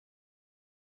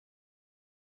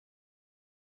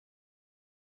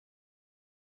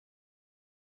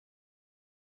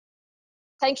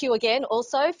Thank you again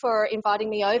also for inviting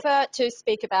me over to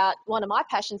speak about one of my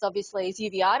passions, obviously, is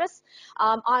uveitis.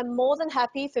 I'm more than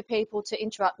happy for people to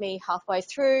interrupt me halfway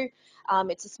through.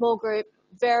 It's a small group,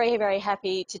 very, very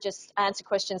happy to just answer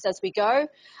questions as we go.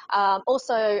 I'm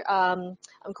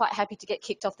quite happy to get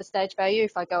kicked off the stage by you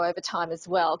if I go over time as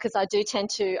well, because I do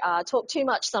tend to talk too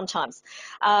much sometimes.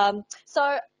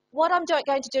 What I'm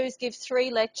going to do is give 3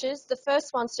 lectures. The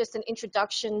first one's just an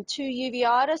introduction to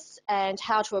uveitis and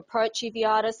how to approach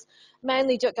uveitis,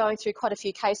 mainly going through quite a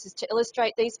few cases to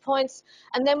illustrate these points.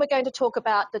 And then we're going to talk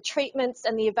about the treatments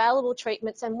and the available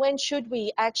treatments and when should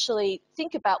we actually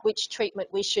think about which treatment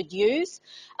we should use.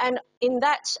 And in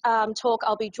that talk,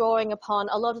 I'll be drawing upon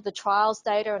a lot of the trials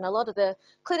data and a lot of the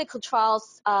clinical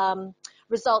trials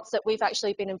results that we've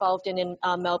actually been involved in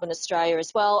Melbourne, Australia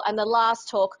as well. And the last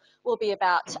talk will be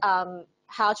about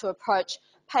how to approach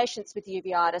patients with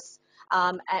uveitis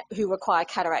who require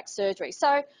cataract surgery.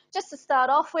 So just to start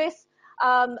off with,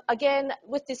 again,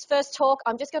 with this first talk,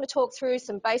 I'm just going to talk through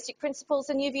some basic principles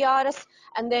in uveitis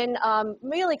and then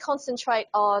really concentrate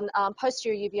on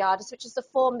posterior uveitis, which is the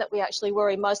form that we actually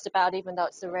worry most about, even though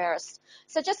it's the rarest.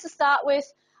 So just to start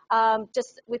with,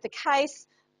 just with the case,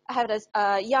 I had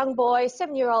a young boy,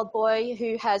 7-year-old boy,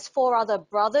 who has 4 other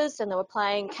brothers, and they were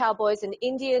playing cowboys and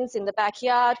Indians in the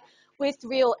backyard with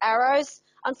real arrows.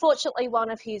 Unfortunately, one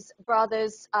of his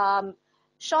brothers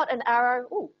shot an arrow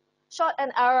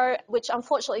which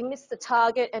unfortunately missed the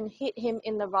target and hit him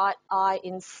in the right eye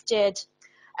instead.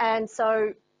 And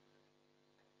so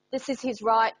this is his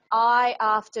right eye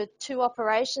after 2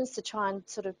 operations to try and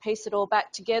sort of piece it all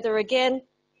back together again.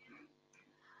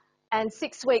 And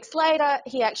 6 weeks later,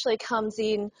 he actually comes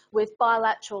in with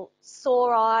bilateral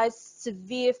sore eyes,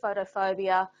 severe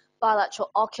photophobia, bilateral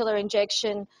ocular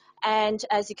injection, and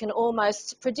as you can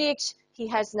almost predict, he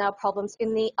has now problems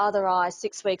in the other eye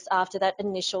 6 weeks after that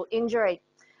initial injury.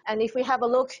 And if we have a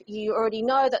look, you already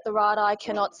know that the right eye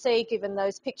cannot see, given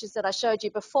those pictures that I showed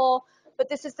you before. But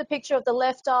this is the picture of the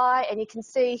left eye, and you can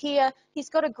see here he's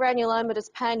got a granulomatous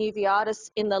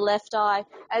panuveitis in the left eye,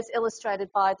 as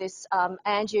illustrated by this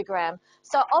angiogram.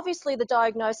 So obviously the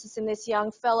diagnosis in this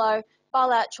young fellow,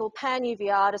 bilateral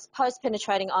panuveitis,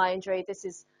 post-penetrating eye injury, this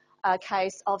is a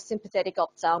case of sympathetic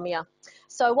ophthalmia.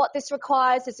 So what this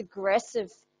requires is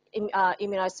aggressive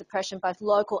immunosuppression, both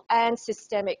local and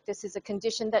systemic. This is a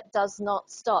condition that does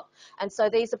not stop. And so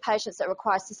these are patients that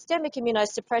require systemic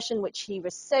immunosuppression, which he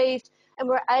received, and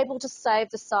we're able to save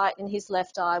the sight in his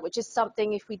left eye, which is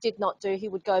something if we did not do, he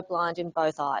would go blind in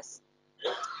both eyes.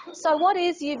 So what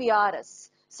is uveitis?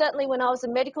 Certainly when I was a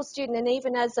medical student and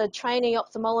even as a trainee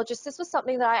ophthalmologist, this was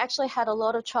something that I actually had a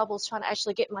lot of troubles trying to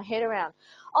actually get my head around.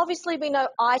 Obviously we know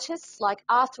itis, like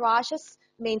arthritis,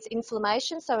 means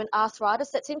inflammation. So in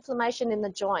arthritis, that's inflammation in the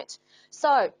joint.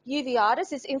 So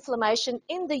uveitis is inflammation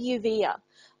in the uvea.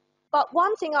 But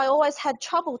one thing I always had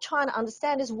trouble trying to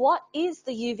understand is what is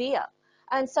the uvea?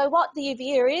 And so what the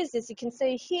uvea is, as you can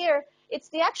see here, it's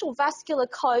the actual vascular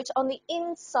coat on the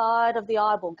inside of the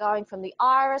eyeball, going from the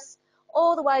iris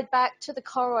all the way back to the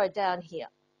choroid down here.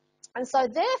 And so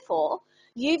therefore,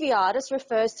 uveitis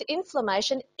refers to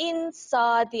inflammation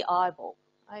inside the eyeball,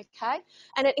 okay?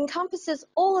 And it encompasses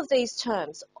all of these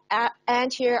terms: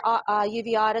 anterior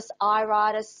uveitis,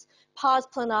 iritis, pars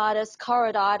planitis,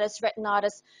 choroiditis,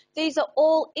 retinitis. These are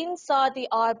all inside the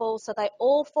eyeball, so they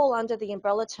all fall under the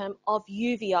umbrella term of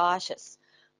uveitis.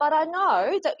 But I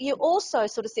know that you also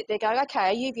sort of sit there going,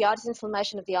 okay, uveitis,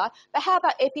 inflammation of the eye, but how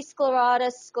about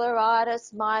episcleritis,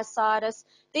 scleritis, myositis?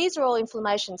 These are all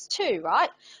inflammations too, right?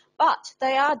 But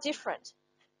they are different.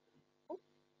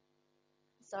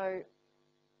 So,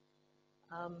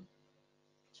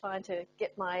 trying to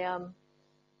get my...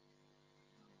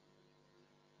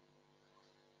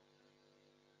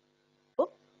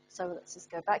 So let's just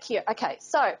go back here. Okay,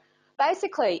 so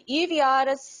basically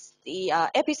uveitis, the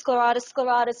episcleritis,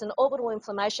 scleritis and orbital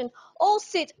inflammation all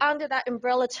sit under that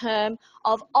umbrella term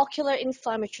of ocular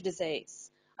inflammatory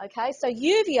disease. Okay, so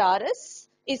uveitis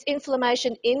is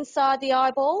inflammation inside the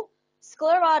eyeball.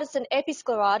 Scleritis and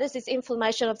episcleritis is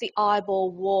inflammation of the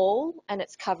eyeball wall and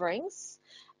its coverings.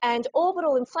 And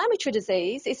orbital inflammatory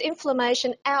disease is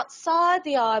inflammation outside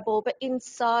the eyeball but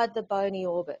inside the bony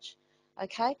orbit.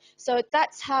 Okay, so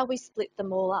that's how we split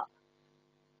them all up.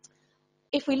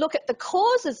 If we look at the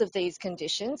causes of these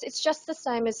conditions, it's just the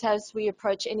same as we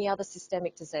approach any other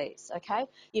systemic disease, okay?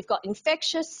 You've got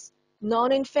infectious,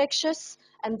 non-infectious,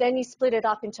 and then you split it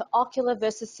up into ocular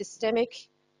versus systemic,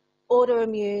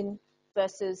 autoimmune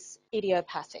versus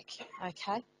idiopathic,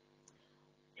 okay?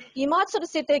 You might sort of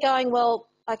sit there going, well,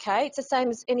 okay, it's the same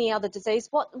as any other disease.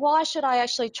 Why should I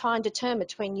actually try and determine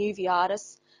between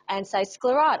uveitis and say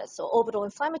scleritis or orbital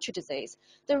inflammatory disease.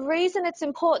 The reason it's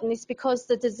important is because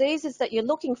the diseases that you're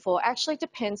looking for actually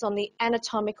depends on the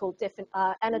anatomical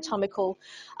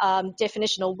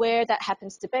definition or where that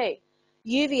happens to be.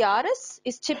 Uveitis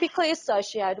is typically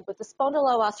associated with the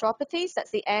spondyloarthropathies,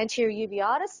 that's the anterior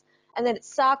uveitis, and then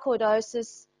it's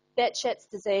sarcoidosis, Behçet's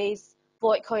disease,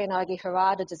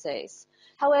 Voigt-Koyanagi-Harada disease.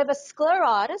 However,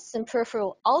 scleritis and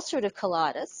peripheral ulcerative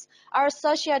colitis are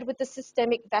associated with the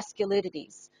systemic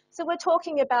vasculitides. So we're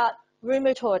talking about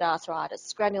rheumatoid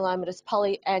arthritis, granulomatous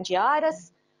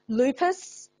polyangiitis,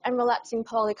 lupus, and relapsing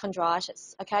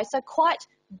polychondritis. Okay, so quite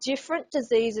different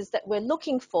diseases that we're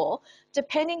looking for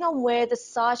depending on where the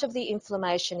site of the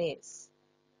inflammation is.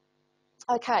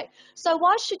 Okay, so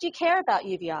why should you care about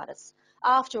uveitis?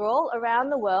 After all,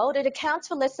 around the world, it accounts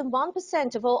for less than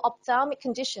 1% of all ophthalmic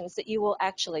conditions that you will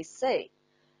actually see.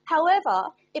 However,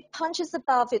 it punches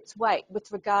above its weight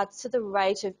with regards to the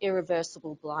rate of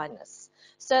irreversible blindness.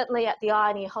 Certainly at the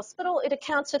Eye and Ear Hospital, it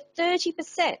accounts for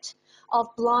 30% of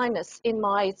blindness in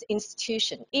my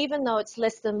institution, even though it's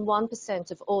less than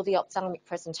 1% of all the ophthalmic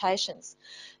presentations.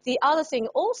 The other thing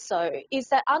also is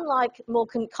that unlike more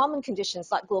common conditions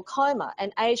like glaucoma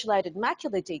and age-related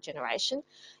macular degeneration,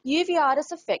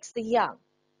 uveitis affects the young.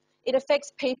 It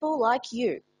affects people like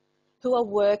you who are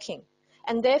working,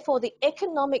 and therefore the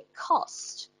economic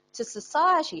cost to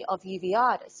society of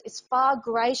uveitis is far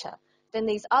greater than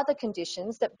these other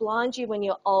conditions that blind you when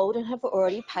you're old and have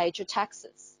already paid your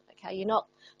taxes. Okay, you're not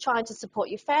trying to support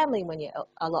your family when you're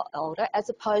a lot older, as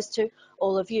opposed to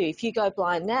all of you. If you go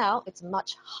blind now, it's a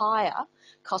much higher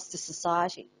cost to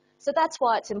society. So that's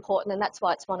why it's important, and that's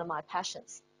why it's one of my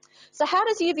passions. So how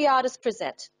does uveitis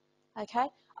present? Okay,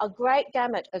 a great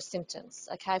gamut of symptoms,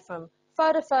 okay, from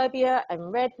photophobia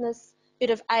and redness,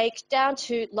 bit of ache, down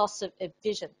to loss of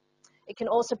vision. It can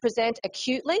also present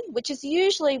acutely, which is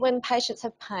usually when patients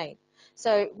have pain.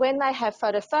 So when they have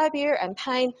photophobia and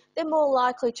pain, they're more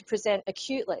likely to present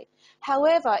acutely.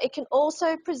 However, it can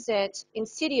also present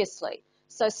insidiously,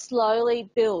 so slowly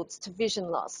builds to vision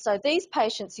loss. So these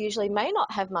patients usually may not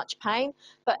have much pain,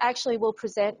 but actually will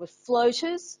present with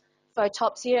floaters,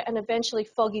 photopsia, and eventually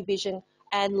foggy vision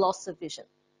and loss of vision.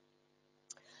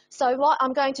 So what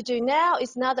I'm going to do now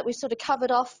is, now that we've sort of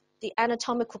covered off the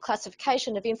anatomical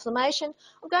classification of inflammation,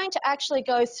 I'm going to actually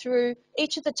go through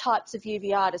each of the types of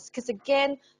uveitis, because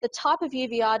again, the type of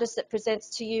uveitis that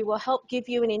presents to you will help give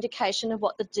you an indication of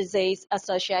what the disease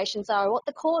associations are or what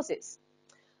the cause is.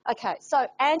 Okay, so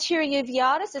anterior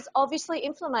uveitis is obviously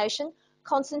inflammation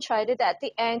concentrated at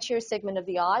the anterior segment of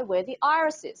the eye where the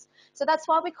iris is. So that's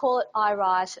why we call it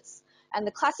iritis. And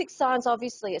the classic signs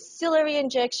obviously are ciliary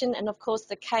injection and of course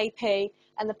the KP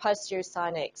and the posterior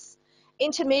synex.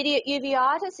 Intermediate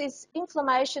uveitis is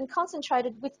inflammation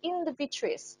concentrated within the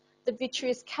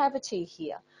vitreous cavity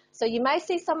here. So you may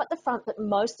see some at the front, but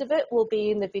most of it will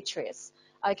be in the vitreous.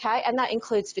 Okay, and that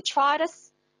includes vitritis,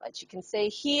 which you can see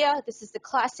here. This is the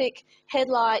classic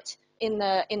headlight in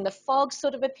the fog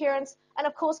sort of appearance. And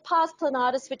of course pars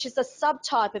planitis, which is a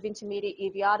subtype of intermediate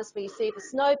uveitis where you see the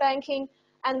snow banking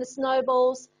and the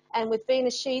snowballs, and with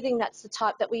venous sheathing, that's the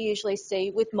type that we usually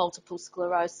see with multiple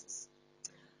sclerosis.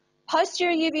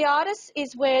 Posterior uveitis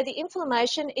is where the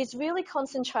inflammation is really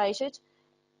concentrated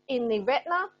in the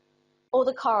retina or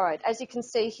the choroid, as you can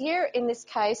see here in this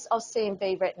case of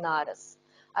CMV retinitis.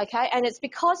 Okay, and it's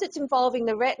because it's involving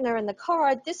the retina and the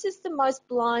choroid, this is the most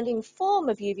blinding form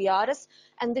of uveitis,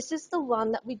 and this is the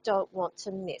one that we don't want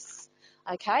to miss.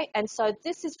 Okay, and so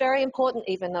this is very important.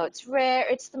 Even though it's rare,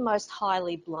 it's the most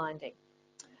highly blinding.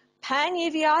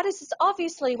 Panuveitis is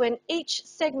obviously when each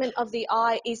segment of the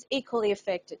eye is equally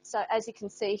affected. So as you can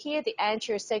see here, the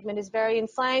anterior segment is very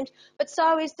inflamed, but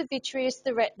so is the vitreous,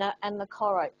 the retina, and the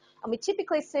choroid. And we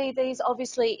typically see these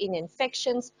obviously in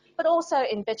infections, but also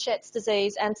in Behçet's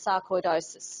disease and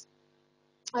sarcoidosis.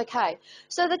 Okay,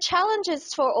 so the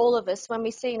challenges for all of us when we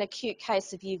see an acute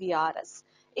case of uveitis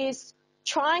is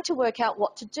trying to work out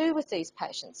what to do with these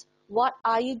patients. What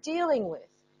are you dealing with?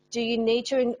 Do you need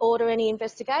to order any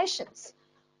investigations?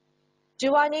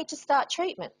 Do I need to start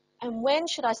treatment? And when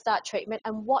should I start treatment,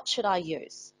 and what should I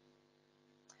use?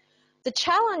 The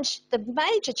challenge, the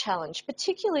major challenge,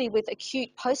 particularly with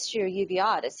acute posterior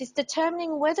uveitis, is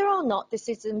determining whether or not this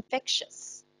is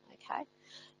infectious, okay?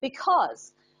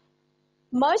 Because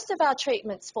most of our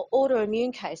treatments for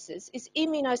autoimmune cases is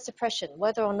immunosuppression,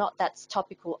 whether or not that's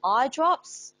topical eye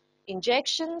drops,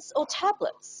 injections, or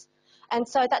tablets. And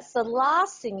so that's the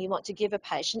last thing you want to give a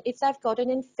patient if they've got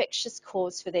an infectious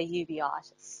cause for their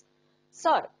uveitis.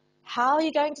 So how are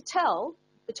you going to tell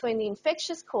between the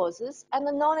infectious causes and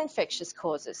the non-infectious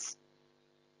causes?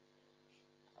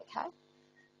 Okay.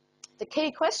 the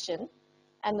key question,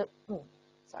 and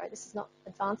sorry, this is not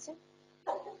advancing.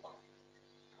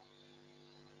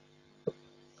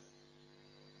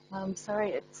 Sorry,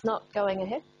 it's not going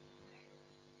ahead.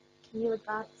 Can you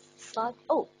advance the slide?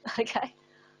 Oh, okay.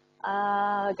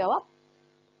 Go up.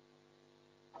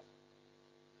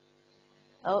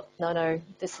 Oh, no,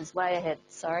 this is way ahead,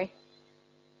 sorry.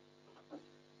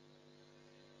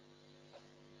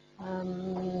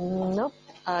 Nope,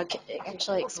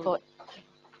 actually export.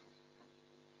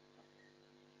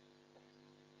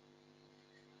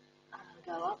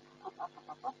 Go up.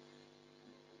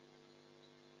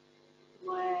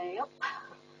 Way up.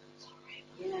 Sorry.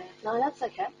 Yeah, no, that's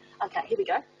okay. Okay, here we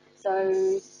go.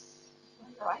 So,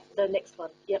 right, the next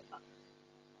one. Yep,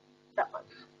 that one.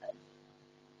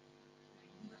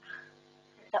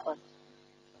 That one.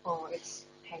 Oh, it's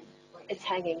hanging. It's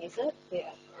hanging, is it? Yeah.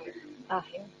 Ah,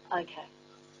 here. Okay.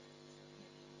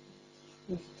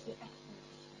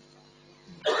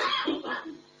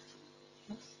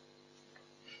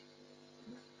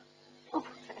 Oh,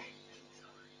 okay.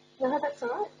 No, that's all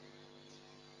right.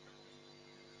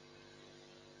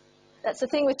 That's the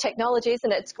thing with technology,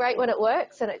 isn't it? It's great when it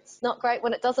works, and it's not great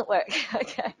when it doesn't work.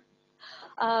 Okay.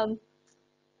 All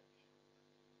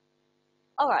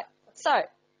right. So,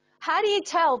 how do you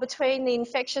tell between the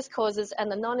infectious causes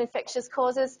and the non-infectious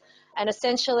causes? And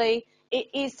essentially, it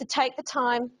is to take the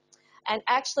time and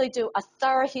actually do a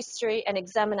thorough history and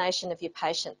examination of your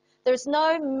patient. There's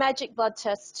no magic blood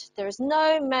test. There is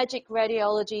no magic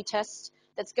radiology test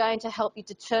that's going to help you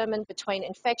determine between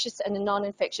infectious and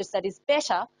non-infectious that is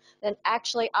better than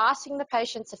actually asking the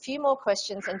patients a few more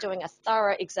questions and doing a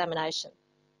thorough examination.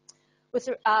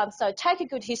 So take a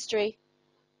good history,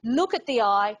 look at the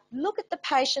eye, look at the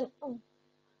patient,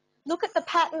 look at the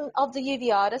pattern of the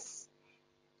uveitis.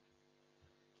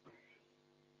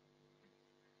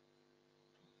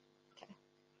 Okay.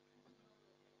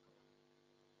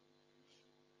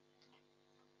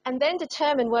 And then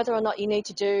determine whether or not you need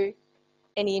to do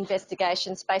any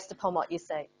investigations based upon what you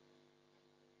see.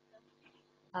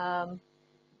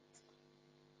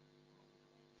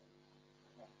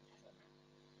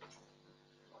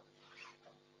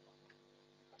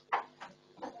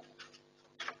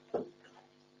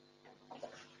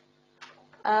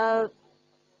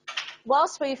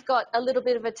 Whilst we've got a little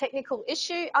bit of a technical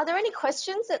issue, are there any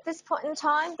questions at this point in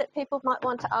time that people might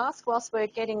want to ask whilst we're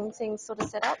getting things sort of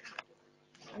set up?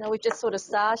 I know we've just sort of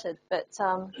started, but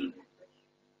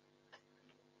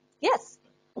yes.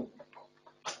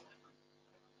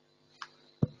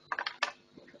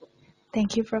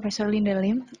 Thank you, Professor Linda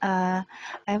Lim. I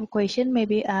have a question.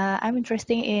 Maybe I'm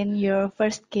interested in your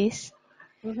first case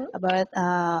about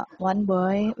one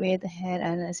boy with head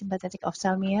and sympathetic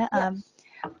ophthalmia.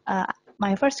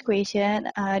 My first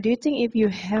question, do you think if you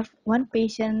have one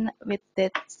patient with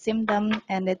that symptom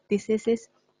and that diseases,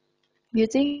 do you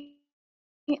think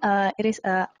it is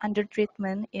under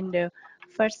treatment in the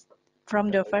from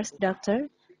the first doctor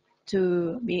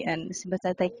to be an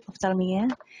sympathetic ophthalmia?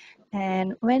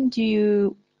 And when do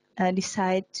you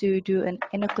decide to do an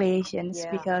enucleations?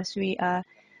 Yeah. Because we are,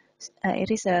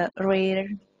 it is a rare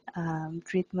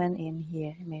treatment in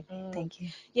here. Maybe. Thank you.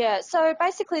 Yeah, so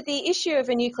basically the issue of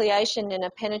enucleation in a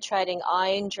penetrating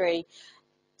eye injury,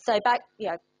 so back,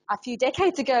 a few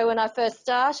decades ago when I first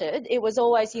started, it was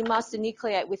always you must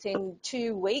enucleate within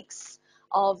 2 weeks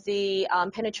of the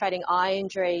penetrating eye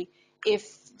injury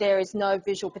if there is no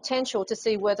visual potential to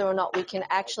see whether or not we can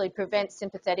actually prevent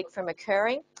sympathetic from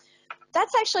occurring.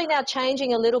 That's actually now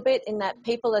changing a little bit in that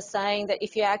people are saying that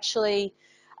if you actually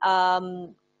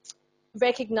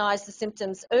recognise the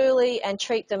symptoms early and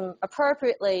treat them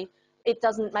appropriately, it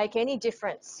doesn't make any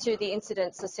difference to the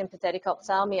incidence of sympathetic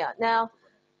ophthalmia. Now,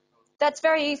 that's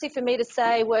very easy for me to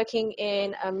say working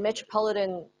in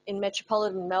metropolitan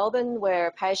Melbourne where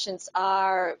patients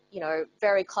are,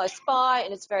 very close by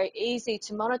and it's very easy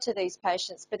to monitor these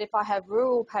patients. But if I have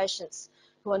rural patients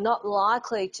who are not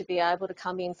likely to be able to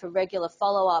come in for regular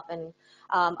follow-up and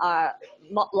are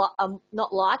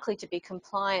not likely to be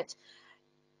compliant,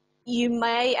 you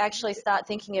may actually start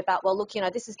thinking about, well, look,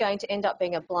 this is going to end up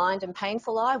being a blind and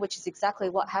painful eye, which is exactly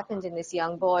what happened in this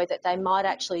young boy, that they might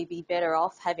actually be better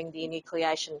off having the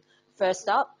enucleation first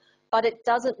up. But it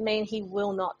doesn't mean he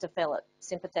will not develop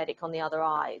sympathetic on the other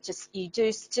eye. You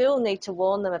do still need to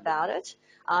warn them about it.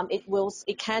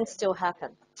 It can still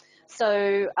happen.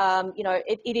 So,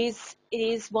 it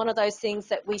is one of those things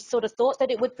that we sort of thought that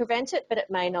it would prevent it, but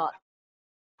it may not.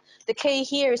 The key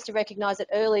here is to recognise it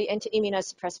early and to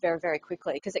immunosuppress very, very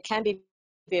quickly because it can be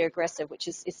severe aggressive, which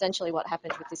is essentially what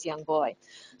happened with this young boy.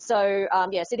 So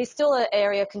yes, it is still an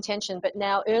area of contention, but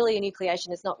now early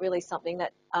enucleation is not really something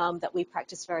that that we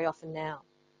practice very often now.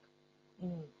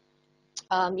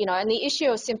 You know, and the issue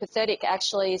of sympathetic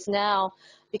actually is now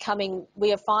becoming,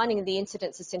 we are finding the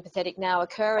incidence of sympathetic now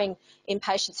occurring in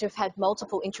patients who have had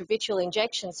multiple intravitreal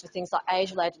injections for things like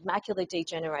age-related macular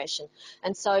degeneration.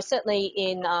 And so certainly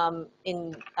in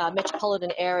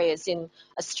metropolitan areas in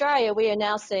Australia, we are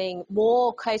now seeing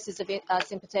more cases of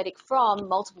sympathetic from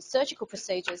multiple surgical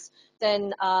procedures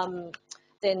than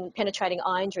penetrating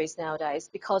eye injuries nowadays,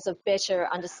 because of better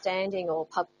understanding or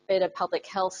better public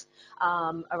health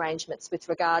arrangements with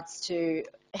regards to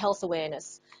health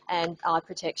awareness and eye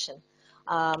protection.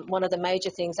 One of the major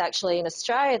things actually in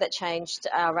Australia that changed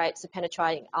our rates of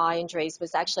penetrating eye injuries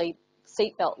was actually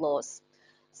seatbelt laws.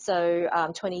 So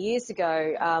 20 years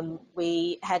ago,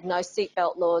 we had no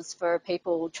seatbelt laws for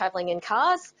people travelling in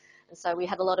cars, and so we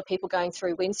had a lot of people going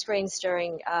through windscreens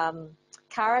during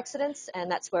car accidents,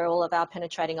 and that's where all of our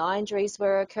penetrating eye injuries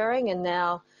were occurring. And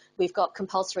now we've got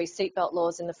compulsory seatbelt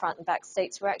laws in the front and back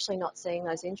seats. We're actually not seeing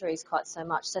those injuries quite so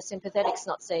much. So sympathetics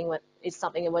not seeing what is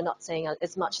something that we're not seeing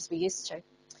as much as we used to.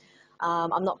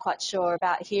 I'm not quite sure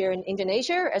about here in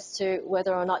Indonesia as to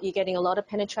whether or not you're getting a lot of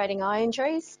penetrating eye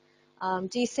injuries.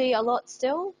 Do you see a lot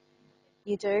still?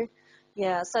 You do?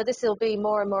 Yeah, so this will be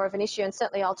more and more of an issue, and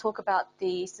certainly I'll talk about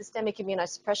the systemic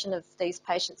immunosuppression of these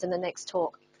patients in the next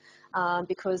talk.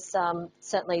 Because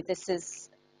certainly this is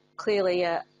clearly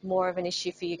more of an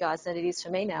issue for you guys than it is for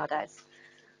me nowadays.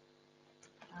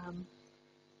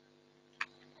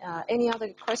 Any other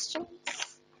questions?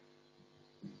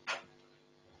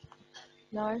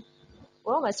 No?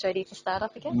 We're almost ready to start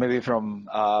up again. Maybe from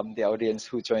the audience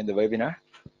who joined the webinar.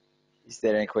 Is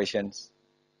there any questions?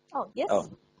 Oh, yes. Oh.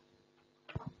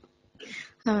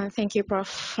 Thank you,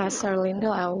 Professor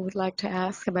Lindell. I would like to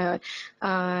ask about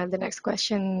the next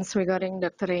questions regarding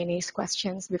Dr. Rainey's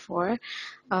questions before.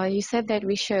 You said that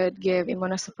we should give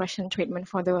immunosuppression treatment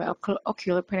for the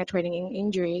ocular penetrating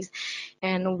injuries,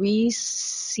 and we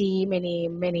see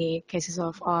many cases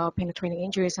of penetrating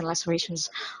injuries and lacerations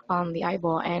on the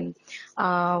eyeball. And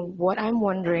what I'm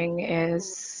wondering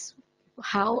is,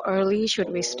 how early should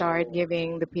we start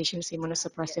giving the patients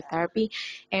immunosuppressive therapy,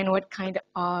 and what kind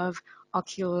of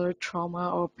ocular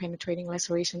trauma or penetrating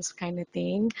lacerations kind of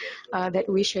thing that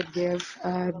we should give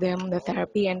them the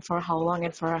therapy, and for how long,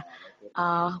 and for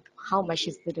how much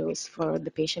is the dose for the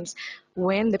patients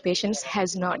when the patients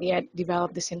has not yet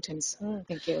developed the symptoms?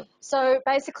 Thank you. So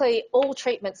basically all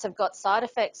treatments have got side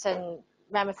effects and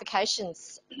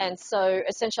ramifications, and so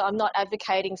essentially I'm not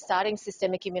advocating starting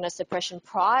systemic immunosuppression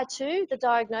prior to the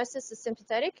diagnosis of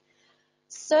sympathetic.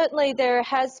 Certainly there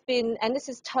has been, and this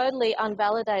is totally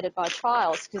unvalidated by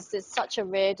trials because there's such a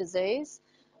rare disease,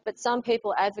 but some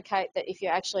people advocate that if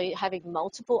you're actually having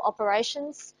multiple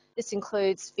operations, this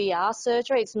includes VR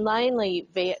surgery, it's mainly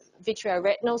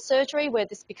vitreoretinal surgery where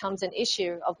this becomes an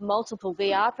issue of multiple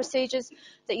VR procedures,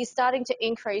 that you're starting to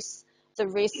increase the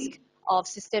risk of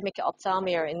systemic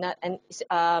ophthalmia in that, and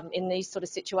in these sort of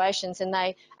situations, and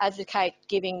they advocate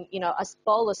giving, you know, a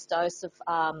bolus dose of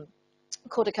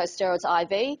corticosteroids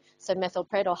IV, so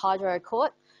methylpred or hydrocort,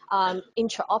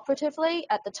 intraoperatively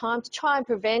at the time to try and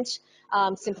prevent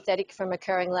sympathetic from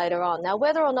occurring later on. Now,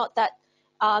 whether or not that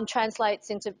translates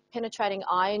into penetrating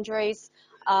eye injuries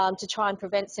to try and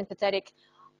prevent sympathetic,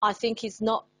 I think it's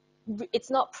not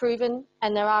proven,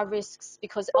 and there are risks,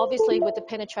 because obviously with the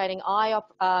penetrating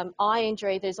eye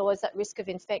injury, there's always that risk of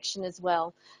infection as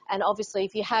well. And obviously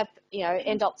if you have, you know,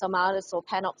 endophthalmitis or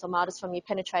panophthalmitis from your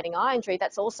penetrating eye injury,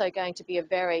 that's also going to be a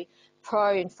very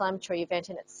pro-inflammatory event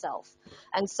in itself.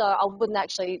 And so I wouldn't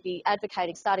actually be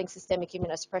advocating starting systemic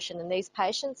immunosuppression in these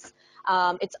patients.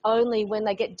 It's only when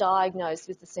they get diagnosed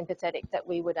with the sympathetic that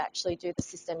we would actually do the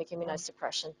systemic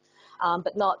immunosuppression,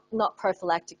 but not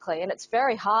prophylactically. And it's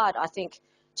very hard, I think,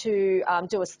 to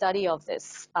do a study of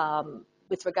this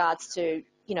with regards to,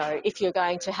 you know, if you're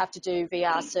going to have to do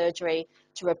VR surgery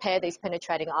to repair these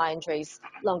penetrating eye injuries,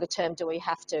 longer term, do we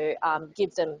have to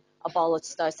give them a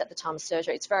bolus dose at the time of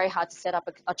surgery? It's very hard to set up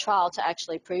a trial to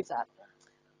actually prove that.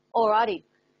 Alrighty,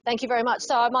 thank you very much.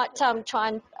 So I might try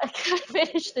and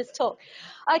finish this talk.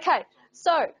 Okay,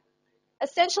 so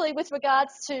essentially with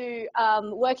regards to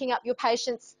working up your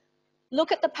patients,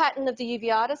 look at the pattern of the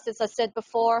uveitis, as I said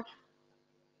before.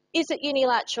 Is it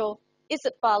unilateral? Is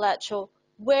it bilateral?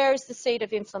 Where is the seat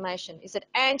of inflammation? Is it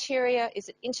anterior? Is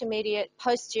it intermediate,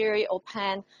 posterior, or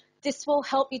pan? This will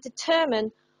help you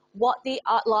determine what the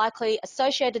likely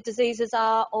associated diseases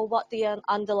are, or what the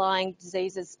underlying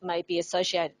diseases may be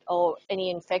associated, or any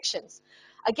infections.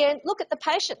 Again, look at the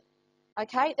patient.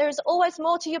 Okay, there is always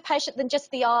more to your patient than just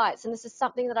the eyes, and this is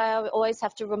something that I always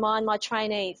have to remind my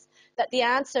trainees, that the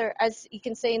answer, as you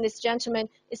can see in this gentleman,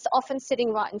 is often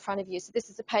sitting right in front of you. So this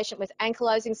is a patient with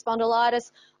ankylosing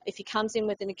spondylitis. If he comes in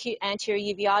with an acute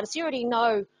anterior uveitis, you already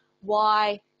know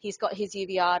why he's got his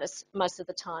uveitis most of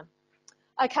the time.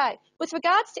 Okay, with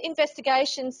regards to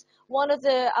investigations, one of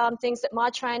the things that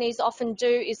my trainees often do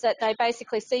is that they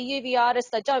basically see uveitis,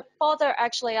 they don't bother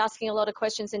actually asking a lot of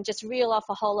questions and just reel off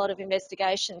a whole lot of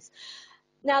investigations.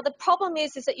 Now, the problem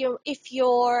is that if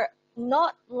you're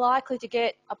not likely to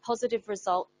get a positive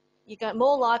result, you're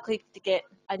more likely to get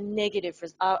a negative,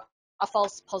 a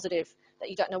false positive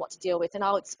that you don't know what to deal with. And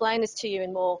I'll explain this to you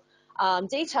in more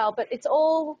detail, but it's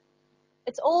all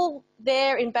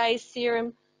there in Bayes'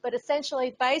 theorem, but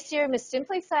essentially Bayes' theorem is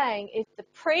simply saying if the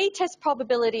pre-test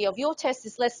probability of your test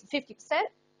is less than 50%,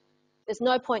 there's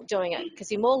no point doing it,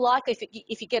 because you're more likely,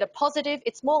 if you get a positive,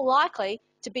 it's more likely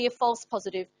to be a false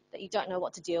positive that you don't know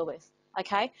what to deal with.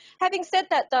 Okay. Having said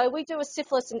that, though, we do a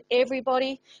syphilis in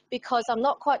everybody, because I'm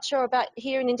not quite sure about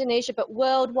here in Indonesia, but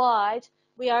worldwide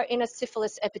we are in a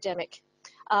syphilis epidemic.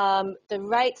 The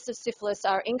rates of syphilis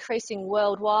are increasing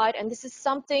worldwide, and this is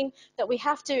something that we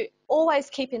have to always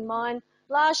keep in mind,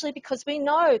 largely because we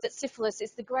know that syphilis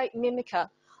is the great mimicker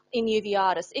in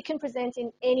uveitis. It can present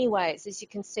in any ways, as you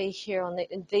can see here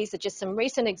and these are just some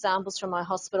recent examples from my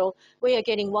hospital. We are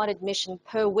getting 1 admission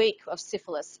per week of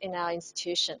syphilis in our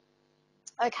institution.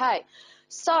 Okay,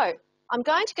 so I'm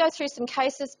going to go through some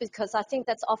cases because I think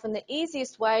that's often the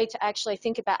easiest way to actually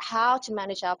think about how to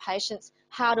manage our patients,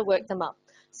 how to work them up.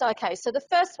 So, okay, so the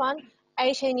first one,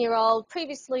 18-year-old,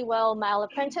 previously well male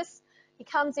apprentice. He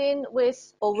comes in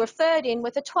with, or referred in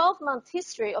with, a 12-month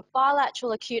history of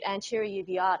bilateral acute anterior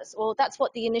uveitis. Well, that's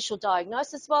what the initial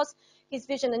diagnosis was. His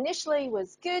vision initially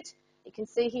was good. You can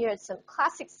see here some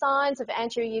classic signs of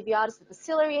anterior uveitis, the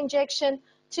bacillary injection,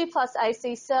 2+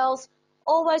 AC cells,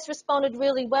 always responded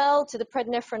really well to the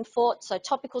prednisolone fort, so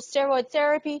topical steroid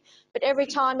therapy, but every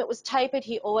time it was tapered,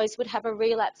 he always would have a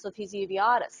relapse of his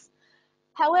uveitis.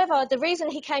 However, the reason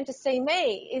he came to see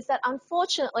me is that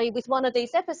unfortunately with one of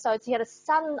these episodes, he had a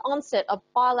sudden onset of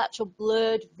bilateral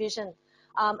blurred vision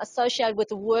associated with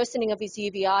the worsening of his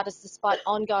uveitis despite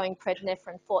ongoing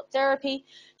prednisolone fort therapy.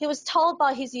 He was told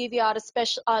by his uveitis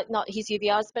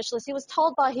specialist, he was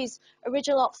told by his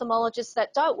original ophthalmologist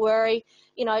that don't worry,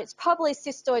 you know, it's probably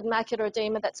cystoid macular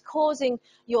edema that's causing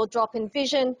your drop in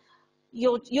vision.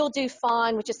 You'll do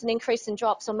fine with just an increase in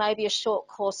drops or maybe a short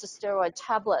course of steroid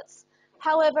tablets.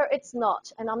 However, it's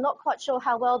not, and I'm not quite sure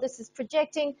how well this is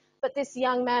projecting, but this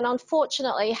young man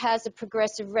unfortunately has a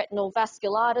progressive retinal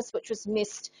vasculitis, which was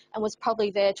missed and was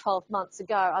probably there 12 months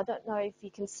ago. I don't know if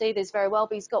you can see this very well,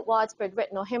 but he's got widespread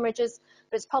retinal hemorrhages,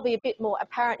 but it's probably a bit more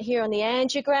apparent here on the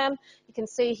angiogram. You can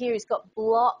see here he's got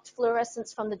blocked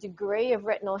fluorescence from the degree of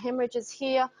retinal hemorrhages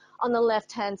here on the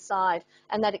left-hand side,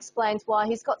 and that explains why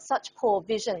he's got such poor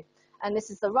vision. And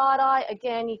this is the right eye.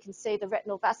 Again, you can see the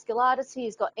retinal vasculitis here.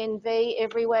 He's got NV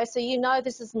everywhere. So you know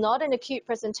this is not an acute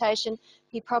presentation.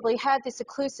 He probably had this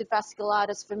occlusive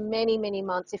vasculitis for many, many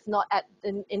months, if not at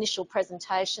the initial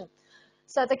presentation.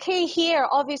 So the key here,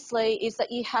 obviously, is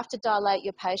that you have to dilate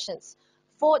your patients.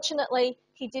 Fortunately,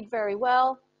 he did very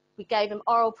well. We gave him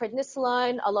oral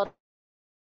prednisolone, a lot of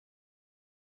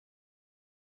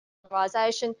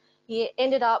polarization. He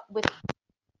ended up with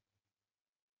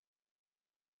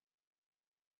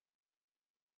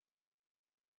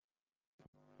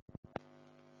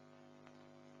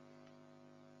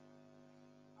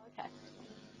okay.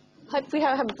 Hope we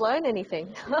haven't blown anything.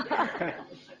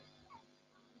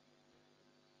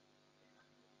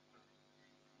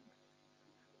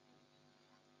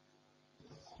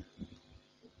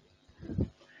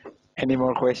 Any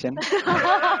more questions? So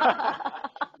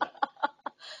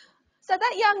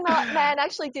that young man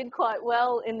actually did quite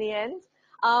well in the end,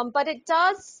 but it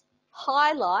does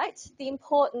highlight the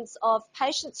importance of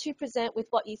patients who present with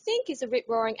what you think is a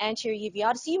rip-roaring anterior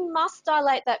uveitis. You must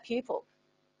dilate that pupil.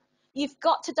 You've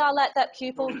got to dilate that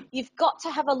pupil. You've got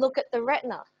to have a look at the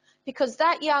retina, because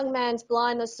that young man's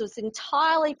blindness was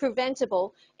entirely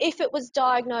preventable if it was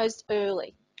diagnosed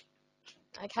early.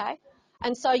 Okay?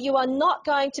 And so you are not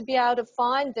going to be able to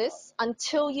find this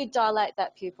until you dilate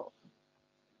that pupil.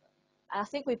 I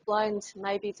think we've blown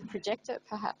maybe the projector,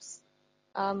 perhaps.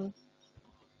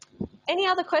 Any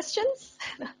other questions?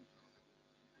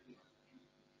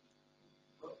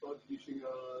 About using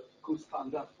a gold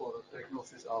standard for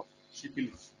diagnosis of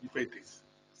syphilis, Uveaitis.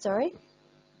 Sorry?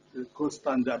 The gold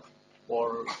standard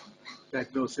for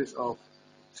diagnosis of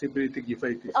syphilitic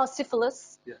Uveaitis. Oh,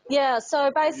 syphilis. Yeah. Yeah,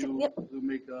 so basically... You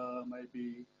make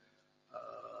maybe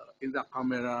in the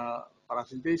camera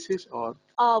paracentesis or?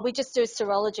 We just do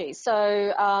serology.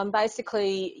 So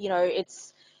basically, you know,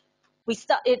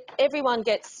 everyone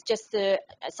gets just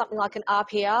something like an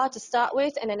RPR to start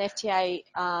with, and an FTA,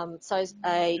 so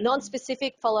a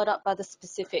non-specific followed up by the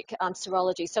specific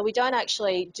serology. So we don't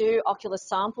actually do ocular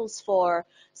samples for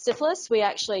syphilis. We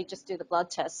actually just do the blood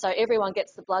test. So everyone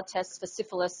gets the blood tests for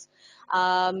syphilis,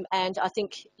 and I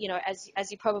think, you know,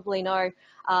 as you probably know,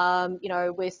 you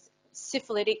know, with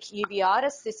syphilitic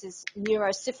uveitis, this is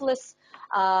neurosyphilis.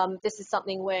 This is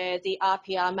something where the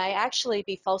RPR may actually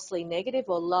be falsely negative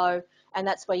or low, and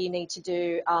that's where you need to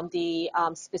do the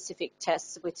specific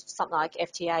tests with something like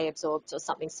FTA absorbed or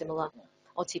something similar,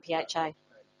 or TPHA.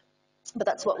 But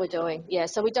that's what we're doing, yeah.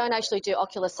 So we don't actually do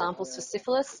ocular samples for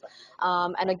syphilis.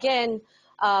 And again,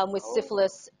 with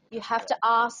syphilis, you have to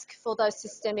ask for those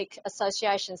systemic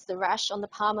associations, the rash on the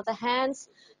palm of the hands.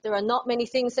 There are not many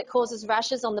things that causes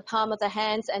rashes on the palm of the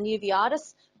hands and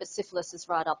uveitis, but syphilis is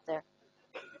right up there.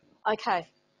 Okay,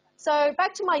 so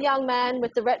back to my young man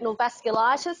with the retinal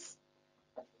vasculitis.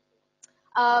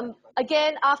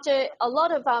 Again, after a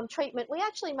lot of treatment, we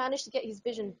actually managed to get his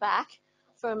vision back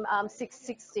from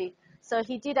 660. So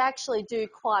he did actually do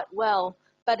quite well.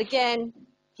 But again,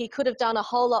 he could have done a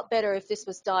whole lot better if this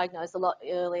was diagnosed a lot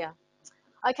earlier.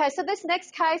 Okay, so this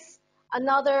next case,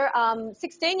 another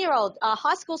 16-year-old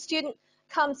high school student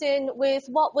comes in with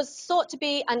what was thought to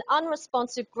be an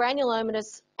unresponsive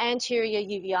granulomatous anterior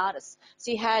uveitis.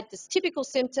 So he had this typical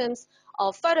symptoms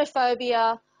of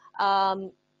photophobia,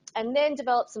 and then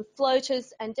developed some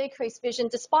floaters and decreased vision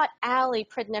despite hourly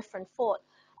prednephrine fought.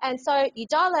 And so you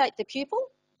dilate the pupil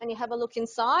and you have a look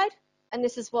inside, and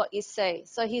this is what you see.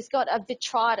 So he's got a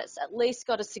vitritis, at least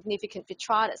got a significant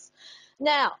vitritis.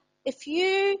 Now, if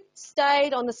you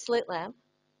stayed on the slit lamp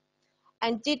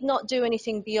and did not do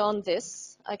anything beyond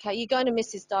this, okay, you're going to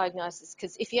miss his diagnosis,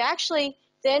 because if you actually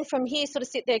then from here sort of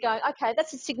sit there going, okay,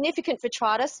 that's a significant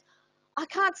vitritis, I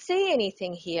can't see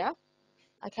anything here,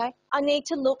 okay, I need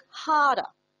to look harder,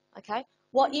 okay.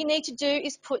 What you need to do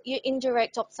is put your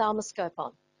indirect ophthalmoscope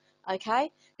on,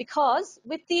 okay, because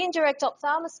with the indirect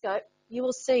ophthalmoscope, you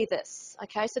will see this,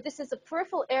 okay. So this is a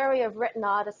peripheral area of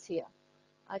retinitis here,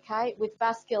 okay, with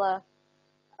some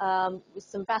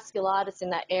vasculitis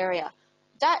in that area.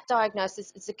 That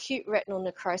diagnosis is acute retinal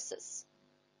necrosis,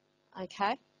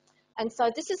 okay. And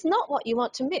so this is not what you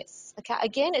want to miss, okay.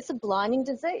 Again, it's a blinding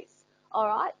disease. All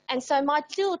right, and so my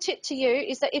little tip to you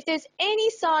is that if there's any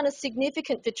sign of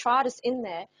significant vitritis in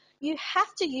there, you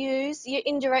have to use your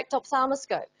indirect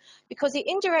ophthalmoscope, because the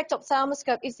indirect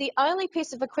ophthalmoscope is the only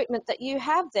piece of equipment that you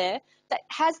have there that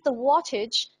has the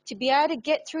wattage to be able to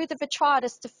get through the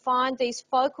vitritis to find these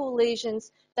focal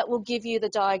lesions that will give you the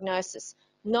diagnosis.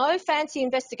 No fancy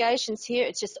investigations here,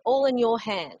 it's just all in your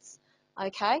hands.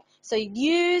 Okay, so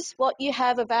use what you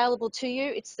have available to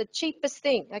you. It's the cheapest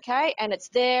thing, okay, and it's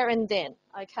there and then,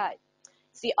 okay.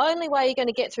 It's the only way you're going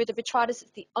to get through the vitritis.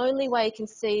 It's the only way you can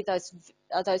see those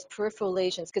peripheral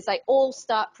lesions, because they all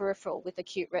start peripheral with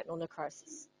acute retinal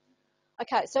necrosis.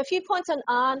 Okay, so a few points on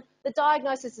ARN. The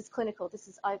diagnosis is clinical.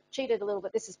 I cheated a little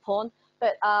bit. This is porn,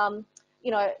 but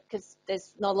you know, because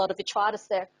there's not a lot of vitritis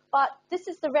there. But this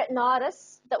is the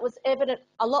retinitis that was evident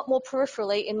a lot more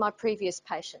peripherally in my previous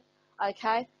patient.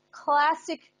 Okay,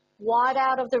 classic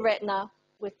whiteout of the retina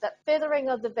with that feathering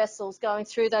of the vessels going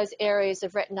through those areas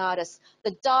of retinitis.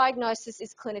 The diagnosis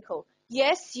is clinical.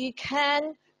 Yes, you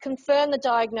can confirm the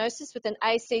diagnosis with an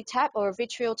AC tap or a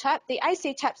vitreal tap. The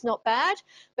AC tap's not bad,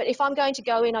 but if I'm going to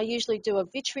go in, I usually do a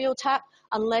vitreal tap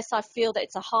unless I feel that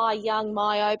it's a high young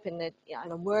myope and that, you know,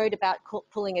 and I'm worried about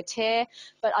pulling a tear.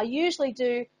 But I usually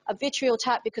do a vitreal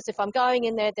tap, because if I'm going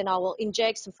in there, then I will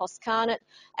inject some foscarnet,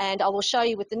 and I will show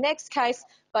you with the next case.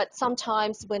 But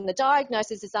sometimes when the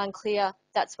diagnosis is unclear,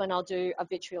 that's when I'll do a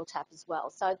vitreal tap as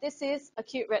well. So this is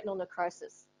acute retinal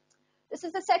necrosis. This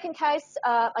is the second case,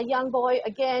 a young boy,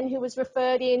 again, who was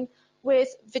referred in with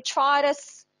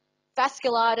vitritis,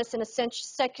 vasculitis, and a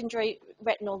secondary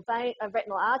retinal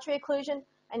artery occlusion.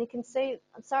 And you can see,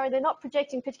 I'm sorry, they're not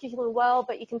projecting particularly well,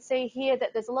 but you can see here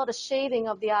that there's a lot of sheathing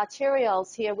of the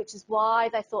arterioles here, which is why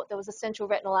they thought there was a central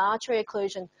retinal artery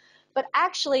occlusion. But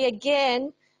actually,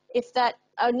 again, if that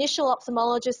initial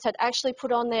ophthalmologist had actually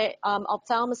put on their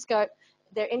ophthalmoscope,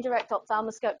 their indirect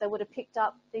ophthalmoscope, they would have picked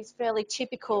up these fairly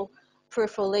typical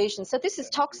peripheral lesions. So this is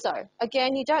toxo.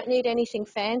 Again, you don't need anything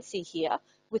fancy here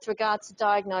with regards to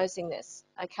diagnosing this,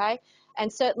 okay?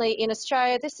 And certainly in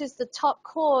Australia, this is the top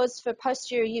cause for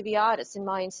posterior uveitis in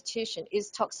my institution, is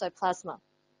toxoplasma.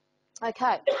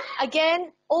 Okay,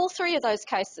 again, all three of those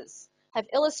cases have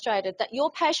illustrated that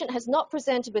your patient has not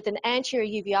presented with an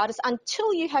anterior uveitis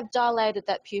until you have dilated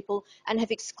that pupil and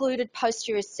have excluded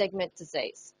posterior segment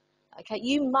disease. Okay,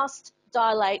 you must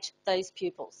dilate those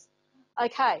pupils.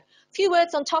 Okay, a few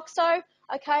words on toxo.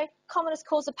 Okay, commonest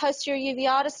cause of posterior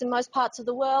uveitis in most parts of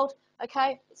the world.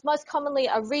 Okay, it's most commonly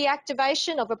a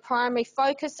reactivation of a primary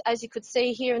focus, as you could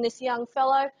see here in this young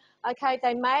fellow. Okay,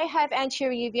 they may have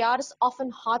anterior uveitis,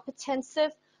 often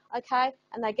hypertensive. Okay,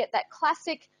 and they get that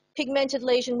classic pigmented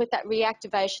lesion with that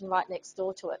reactivation right next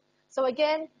door to it. So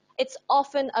again, it's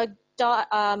often a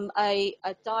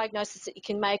diagnosis that you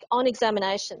can make on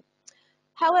examination.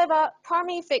 However,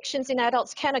 primary infections in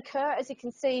adults can occur, as you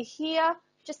can see here,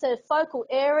 just a focal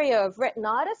area of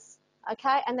retinitis,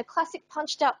 okay, and the classic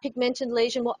punched out pigmented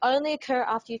lesion will only occur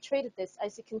after you've treated this,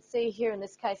 as you can see here in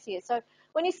this case here. So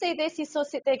when you see this, you sort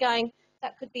of sit there going,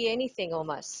 that could be anything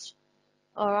almost,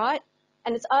 all right?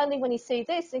 And it's only when you see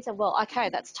this, you say, well, okay,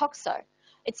 that's toxo.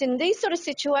 It's in these sort of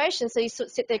situations that you sort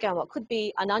of sit there going, well, it could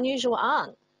be an unusual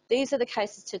aunt. These are the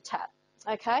cases to tap,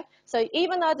 okay? So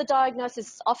even though the diagnosis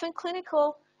is often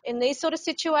clinical, in these sort of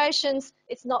situations,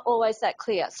 it's not always that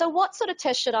clear. So what sort of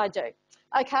test should I do?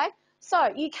 Okay,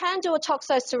 so you can do a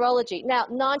toxoserology. Now,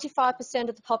 95%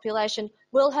 of the population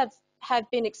will have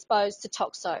been exposed to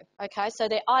toxo, okay? So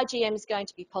their IgM is going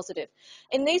to be positive.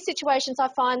 In these situations, I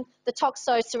find the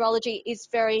toxoserology is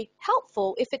very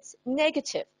helpful if it's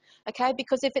negative, okay?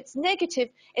 Because if it's negative,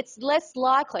 it's less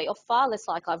likely, or far less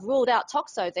likely, I've ruled out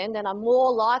toxo then I'm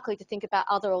more likely to think about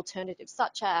other alternatives,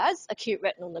 such as acute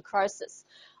retinal necrosis,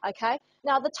 okay?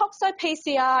 Now, the toxo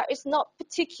PCR is not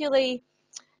particularly,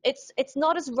 it's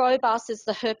not as robust as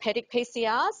the herpetic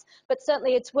PCRs, but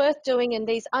certainly it's worth doing in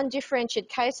these undifferentiated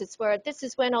cases where this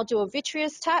is when I'll do a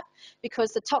vitreous tap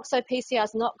because the toxo PCR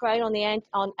is not great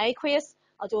on aqueous.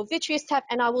 I'll do a vitreous tap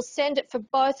and I will send it for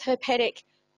both herpetic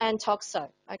and toxo,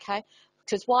 okay?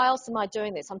 Because why else am I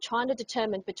doing this? I'm trying to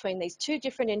determine between these two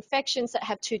different infections that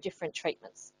have two different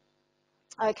treatments.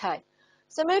 Okay,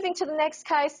 so moving to the next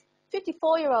case,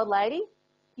 54-year-old lady,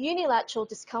 unilateral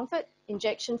discomfort,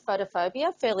 injection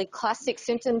photophobia, fairly classic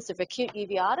symptoms of acute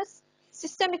uveitis.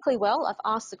 Systemically well, I've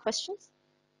asked the questions.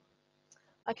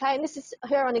 Okay, and this is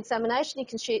her on examination. You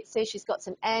can see she's got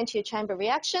some anterior chamber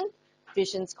reaction.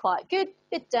 Vision's quite good,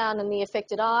 bit down in the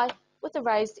affected eye with a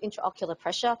raised intraocular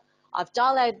pressure. I've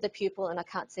dilated the pupil and I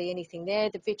can't see anything there.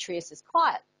 The vitreous is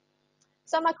quiet.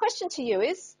 So my question to you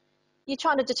is, you're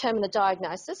trying to determine the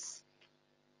diagnosis.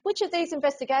 Which of these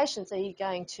investigations are you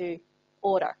going to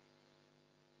order?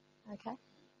 Okay.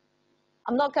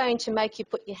 I'm not going to make you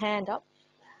put your hand up,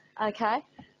 okay?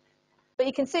 But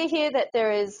you can see here that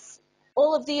there is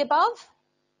all of the above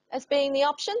as being the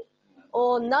option,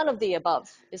 or none of the above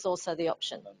is also the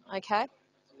option, okay?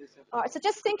 All right, so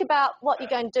just think about what you're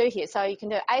going to do here. So you can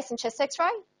do ACE and chest x-ray,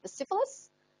 the syphilis,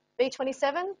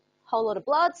 B27, whole lot of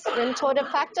bloods, rheumatoid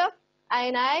factor,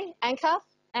 ANA, ANCA,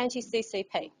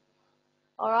 anti-CCP.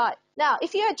 All right, now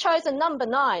if you had chosen number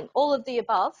 9, all of the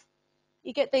above,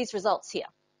 you get these results here.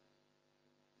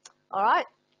 All right,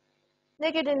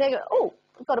 negative, negative. Oh,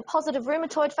 I've got a positive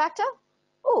rheumatoid factor.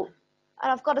 Oh,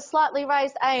 and I've got a slightly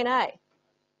raised ANA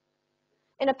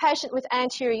in a patient with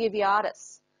anterior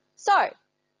uveitis. So,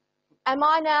 am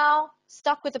I now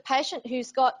stuck with a patient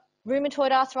who's got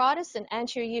rheumatoid arthritis and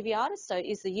anterior uveitis? So,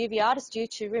 is the uveitis due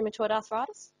to rheumatoid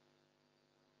arthritis?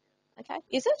 Okay,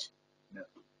 is it? No.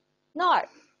 No.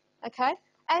 Okay.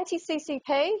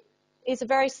 Anti-CCP is a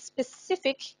very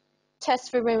specific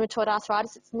test for rheumatoid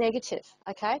arthritis. It's negative.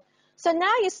 Okay. So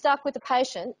now you're stuck with a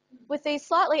patient with these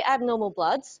slightly abnormal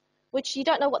bloods, which you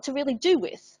don't know what to really do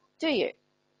with, do you?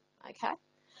 Okay.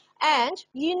 And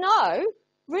you know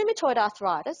rheumatoid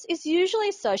arthritis is usually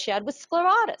associated with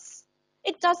scleritis.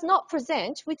 It does not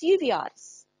present with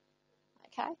uveitis.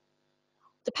 Okay.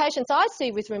 The patients I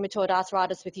see with rheumatoid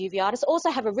arthritis with uveitis also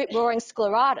have a rip-roaring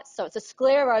scleritis, so it's a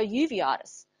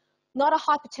sclerouveitis, not a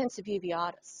hypertensive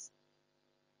uveitis.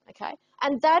 Okay,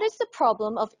 and that is the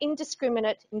problem of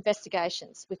indiscriminate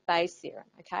investigations with Bayes theorem.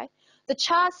 Okay, the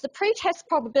chance, the pre-test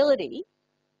probability,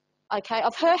 okay,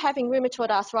 of her having rheumatoid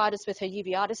arthritis with her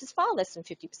uveitis is far less than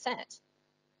 50%.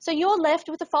 So you're left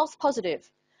with a false positive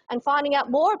and finding out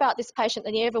more about this patient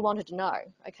than you ever wanted to know.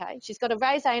 Okay, she's got a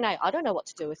raised ANA. I don't know what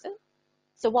to do with it.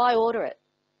 So why order it?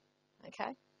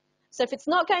 Okay. So if it's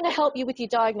not going to help you with your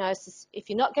diagnosis, if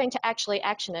you're not going to actually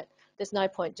action it, there's no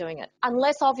point doing it.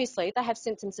 Unless, obviously, they have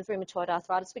symptoms of rheumatoid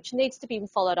arthritis, which needs to be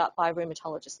followed up by a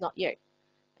rheumatologist, not you.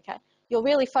 Okay. You're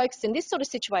really focused in this sort of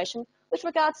situation with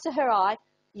regards to her eye.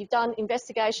 You've done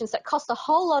investigations that cost a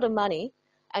whole lot of money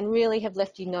and really have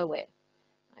left you nowhere.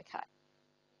 Okay.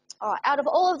 All right. Out of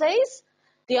all of these,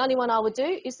 the only one I would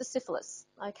do is the syphilis.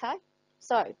 Okay.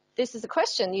 So this is a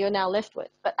question you're now left with.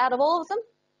 But out of all of them,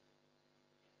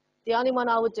 the only one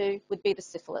I would do would be the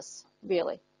syphilis,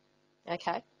 really.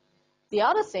 Okay. The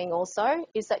other thing also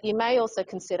is that you may also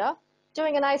consider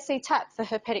doing an AC tap for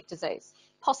herpetic disease,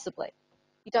 possibly.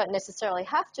 You don't necessarily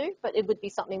have to, but it would be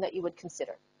something that you would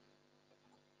consider.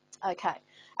 Okay.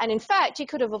 And in fact, you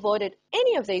could have avoided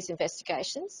any of these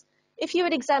investigations if you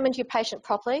had examined your patient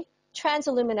properly,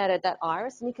 transilluminated that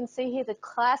iris, and you can see here the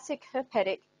classic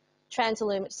herpetic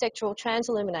sectoral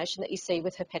transillumination that you see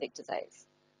with herpetic disease.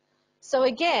 So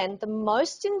again, the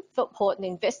most important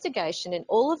investigation in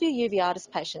all of your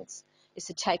uveitis patients is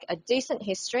to take a decent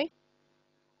history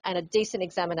and a decent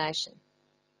examination.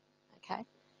 Okay.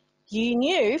 You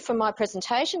knew from my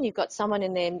presentation you've got someone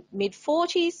in their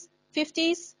mid-40s,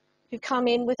 50s, who come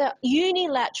in with a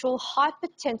unilateral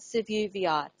hypertensive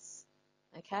uveitis,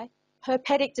 okay?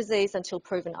 Herpetic disease until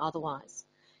proven otherwise.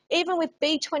 Even with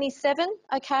B27,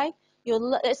 okay, you're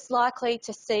less likely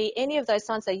to see any of those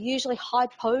signs. They're usually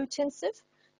hypotensive.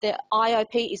 Their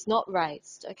IOP is not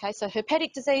raised, okay? So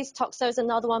herpetic disease, toxo is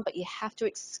another one, but you have to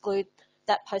exclude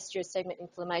that posterior segment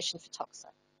inflammation for toxo,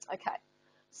 okay?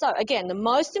 So again, the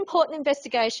most important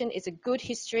investigation is a good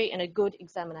history and a good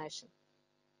examination.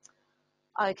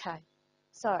 Okay,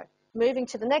 so moving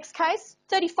to the next case,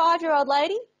 35-year-old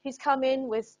lady who's come in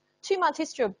with 2-month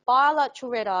history of bilateral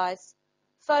red eyes,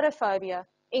 photophobia,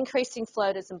 increasing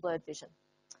floaters and blurred vision.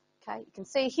 Okay, you can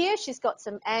see here she's got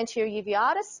some anterior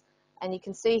uveitis, and you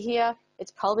can see here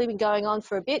it's probably been going on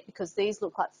for a bit because these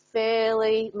look like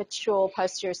fairly mature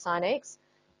posterior synechics.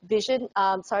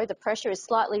 The pressure is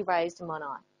slightly raised in one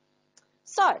eye.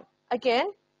 So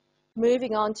again,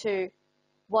 moving on to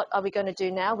what are we going to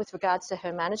do now with regards to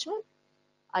her management?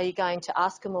 Are you going to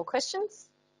ask her more questions?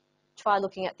 Try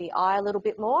looking at the eye a little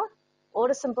bit more?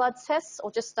 Order some blood tests,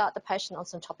 or just start the patient on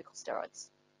some topical steroids?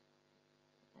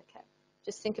 Okay,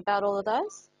 just think about all of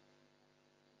those.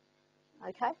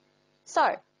 Okay,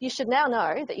 so you should now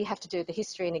know that you have to do the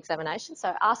history and examination,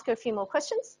 so ask her a few more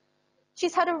questions.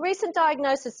 She's had a recent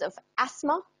diagnosis of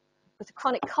asthma with a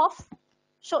chronic cough,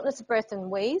 shortness of breath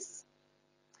and wheeze.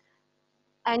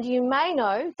 And you may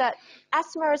know that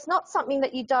asthma is not something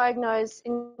that you diagnose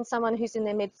in someone who's in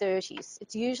their mid-30s.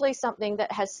 It's usually something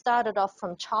that has started off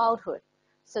from childhood.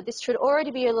 So this should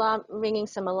already be ringing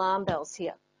some alarm bells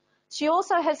here. She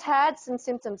also has had some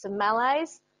symptoms of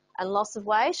malaise and loss of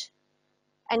weight.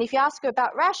 And if you ask her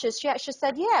about rashes, she actually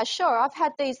said, yeah, sure, I've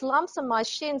had these lumps on my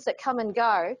shins that come and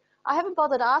go. I haven't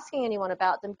bothered asking anyone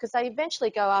about them because they eventually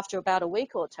go after about a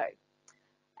week or two.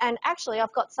 And actually,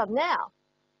 I've got some now.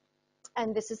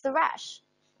 And this is the rash,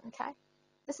 okay?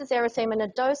 This is erythema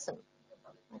nodosum,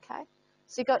 okay?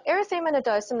 So you've got erythema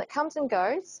nodosum that comes and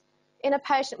goes in a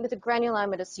patient with a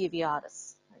granulomatous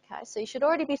uveitis, okay? So you should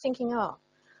already be thinking, oh,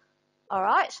 all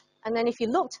right. And then if you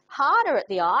looked harder at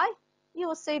the eye, you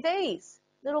will see these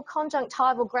little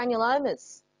conjunctival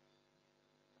granulomas,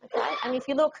 okay? And if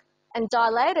you look and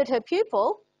dilated her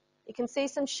pupil, you can see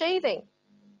some sheathing,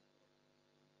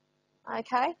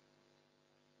 okay?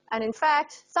 And in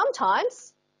fact,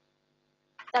 sometimes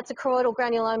that's a choroidal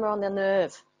granuloma on the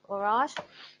nerve, all right?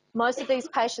 Most of these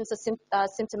patients are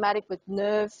symptomatic with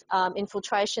nerve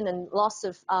infiltration and loss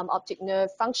of optic nerve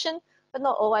function, but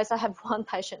not always. I have one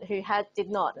patient who did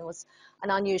not, and it was an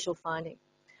unusual finding.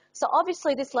 So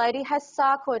obviously this lady has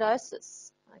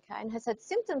sarcoidosis, okay, and has had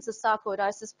symptoms of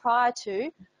sarcoidosis prior to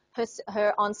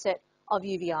her onset of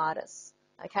uveitis.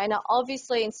 Okay, now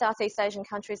obviously in Southeast Asian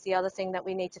countries, the other thing that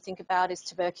we need to think about is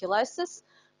tuberculosis,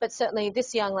 but certainly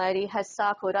this young lady has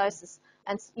sarcoidosis.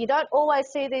 And you don't always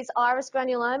see these iris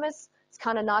granulomas. It's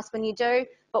kind of nice when you do,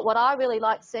 but what I really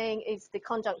like seeing is the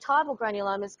conjunctival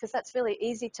granulomas because that's really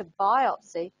easy to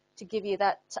biopsy to give you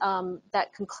that,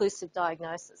 that conclusive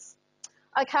diagnosis.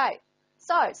 Okay,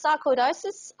 so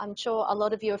sarcoidosis, I'm sure a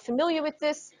lot of you are familiar with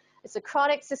this. It's a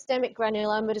chronic systemic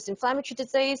granulomatous inflammatory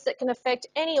disease that can affect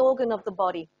any organ of the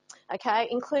body, okay,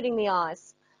 including the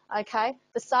eyes, okay.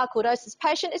 The sarcoidosis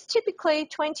patient is typically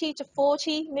 20 to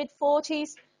 40,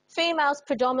 mid-40s, females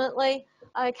predominantly,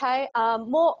 okay, a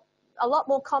lot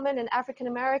more common in African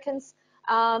Americans,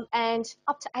 and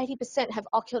up to 80% have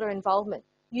ocular involvement.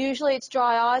 Usually it's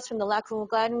dry eyes from the lacrimal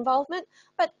gland involvement,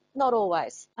 but not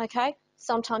always, okay.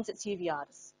 Sometimes it's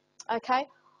uveitis, okay.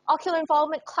 Ocular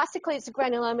involvement, classically it's a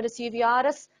granulomatous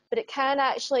uveitis, but it can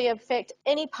actually affect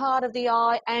any part of the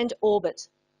eye and orbit,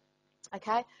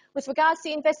 okay. With regards to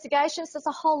the investigations, there's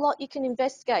a whole lot you can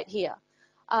investigate here.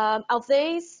 Of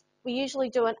these, we usually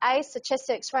do an ACE, a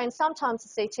chest X-ray, and sometimes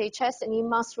a CT chest, and you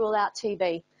must rule out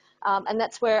TB. And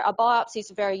that's where a biopsy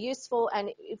is very useful. And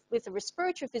with a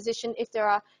respiratory physician, if there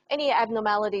are any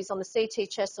abnormalities on the CT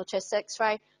chest or chest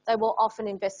X-ray, they will often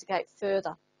investigate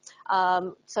further.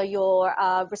 So your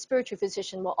respiratory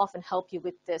physician will often help you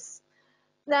with this.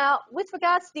 Now, with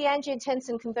regards to the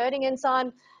angiotensin converting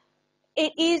enzyme,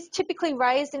 it is typically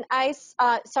raised in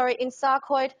in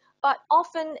sarcoid, but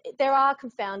often there are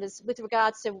confounders with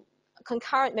regards to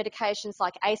concurrent medications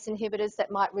like ACE inhibitors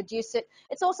that might reduce it.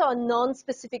 It's also a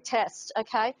non-specific test,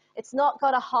 okay? It's not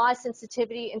got a high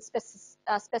sensitivity and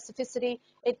specificity.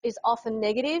 It is often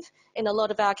negative in a lot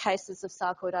of our cases of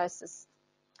sarcoidosis.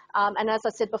 And as I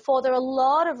said before, there are a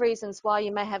lot of reasons why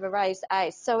you may have a raised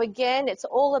ACE. So again, it's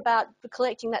all about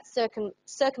collecting that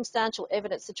circumstantial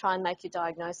evidence to try and make your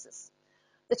diagnosis.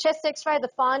 The chest X-ray, the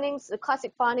findings, the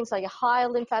classic findings are your higher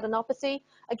lymphadenopathy.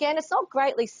 Again, it's not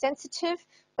greatly sensitive,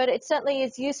 but it certainly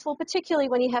is useful, particularly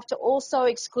when you have to also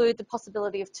exclude the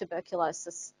possibility of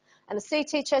tuberculosis. And the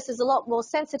CT chest is a lot more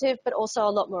sensitive, but also a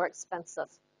lot more expensive.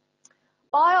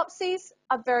 Biopsies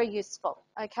are very useful,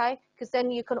 okay, because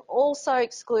then you can also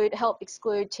help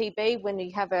exclude TB when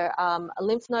you have a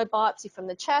lymph node biopsy from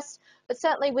the chest, but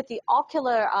certainly with the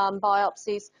ocular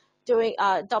biopsies,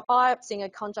 biopsying a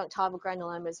conjunctival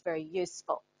granuloma is very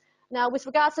useful. Now, with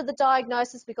regards to the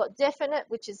diagnosis, we've got definite,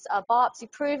 which is biopsy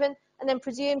proven, and then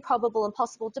presumed, probable, and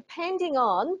possible, depending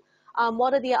on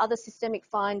what are the other systemic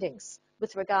findings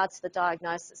with regards to the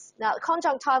diagnosis. Now, the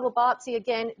conjunctival biopsy,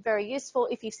 again, very useful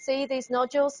if you see these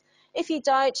nodules. If you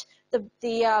don't,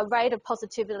 the rate of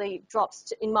positivity drops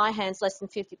to, in my hands, less than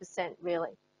 50%,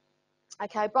 really.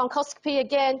 Okay, bronchoscopy,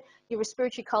 again, your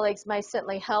respiratory colleagues may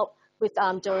certainly help with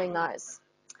doing those.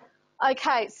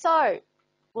 Okay, so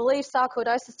we'll leave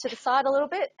sarcoidosis to the side a little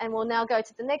bit, and we'll now go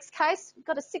to the next case. We've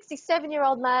got a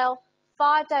 67-year-old male,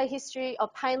 5-day history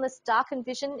of painless darkened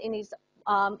vision in his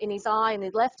eye, in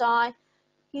his left eye.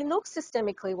 He looks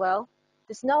systemically well.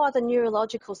 There's no other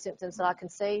neurological symptoms that I can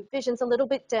see. Vision's a little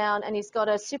bit down, and he's got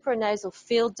a supranasal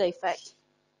field defect.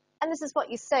 And this is what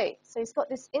you see. So he's got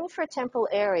this infratemporal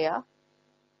area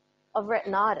of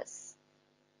retinitis.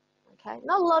 Okay,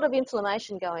 not a lot of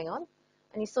inflammation going on.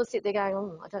 And you sort of sit there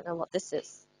going, I don't know what this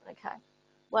is. Okay,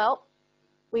 well,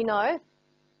 we know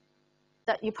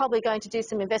that you're probably going to do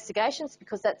some investigations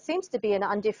because that seems to be an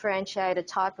undifferentiated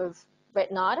type of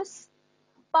retinitis.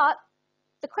 But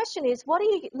the question is, what are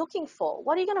you looking for?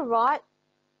 What are you going to write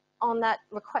on that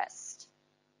request?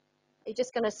 Are you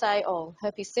just going to say, oh,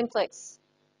 herpes simplex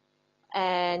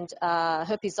and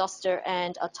herpes zoster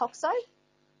and a toxo?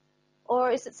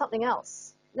 Or is it something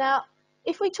else? Now,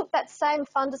 if we took that same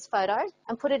fundus photo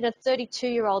and put it in a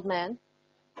 32-year-old man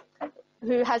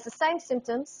who has the same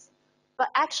symptoms, but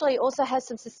actually also has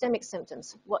some systemic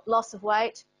symptoms, loss of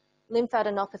weight,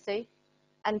 lymphadenopathy,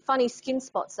 and funny skin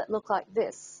spots that look like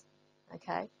this,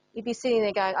 okay, you'd be sitting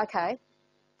there going, okay,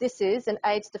 this is an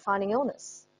AIDS-defining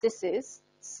illness. This is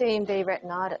CMV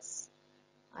retinitis,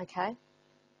 okay?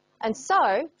 And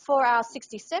so for our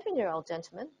 67-year-old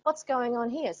gentleman, what's going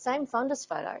on here? Same fundus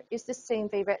photo. Is this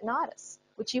CMV retinitis,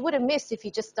 which you would have missed if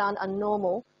you just done a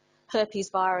normal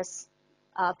herpes virus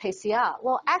PCR?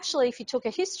 Well, actually, if you took a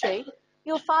history,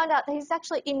 you'll find out that he's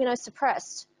actually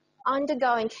immunosuppressed,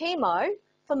 undergoing chemo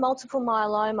for multiple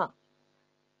myeloma.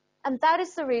 And that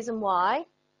is the reason why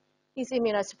he's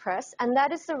immunosuppressed, and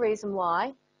that is the reason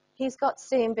why he's got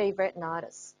CMV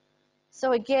retinitis.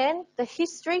 So again, the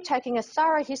history, taking a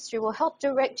thorough history, will help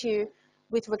direct you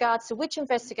with regards to which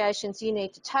investigations you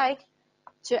need to take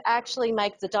to actually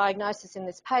make the diagnosis in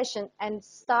this patient and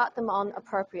start them on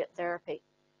appropriate therapy.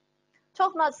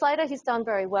 12 months later, he's done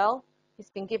very well. He's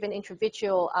been given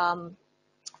intravitreal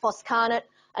foscarnet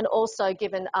and also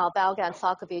given Valgan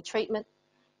cyclovir treatment.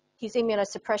 His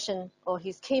immunosuppression or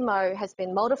his chemo has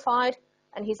been modified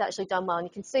and he's actually done well. And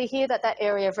you can see here that that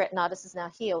area of retinitis is now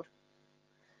healed.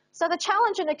 So the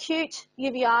challenge in acute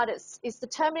uveitis is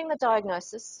determining the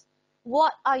diagnosis,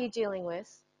 what are you dealing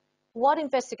with, what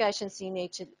investigations do you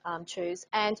need to choose,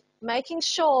 and making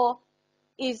sure,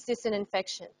 is this an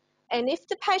infection? And if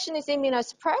the patient is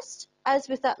immunosuppressed, as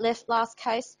with that last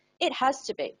case, it has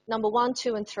to be number 1,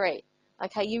 2, and 3.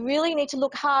 Okay, you really need to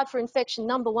look hard for infection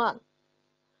number 1.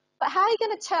 But how are you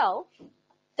going to tell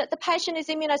that the patient is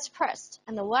immunosuppressed?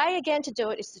 And the way, again, to do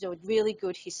it is to do a really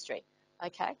good history.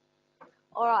 Okay?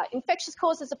 All right, infectious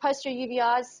causes of posterior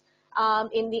uveitis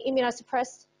in the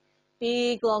immunosuppressed,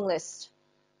 big, long list.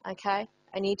 Okay?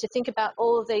 I need to think about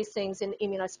all of these things in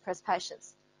immunosuppressed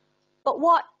patients. But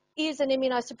what is an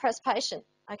immunosuppressed patient?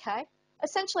 Okay?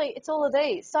 Essentially, it's all of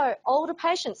these. So older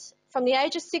patients, from the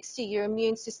age of 60, your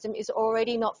immune system is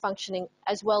already not functioning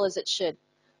as well as it should.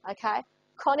 Okay?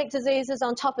 Chronic diseases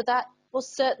on top of that, will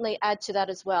certainly add to that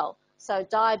as well. So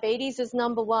diabetes is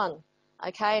number one,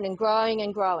 okay, and growing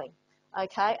and growing,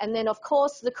 okay. And then, of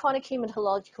course, the chronic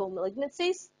hematological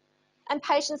malignancies and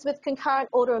patients with concurrent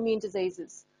autoimmune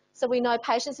diseases. So we know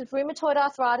patients with rheumatoid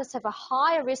arthritis have a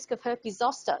higher risk of herpes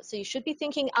zoster. So you should be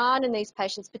thinking ARN in these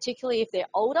patients, particularly if they're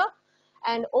older,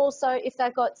 and also if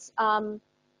they've got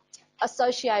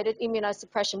associated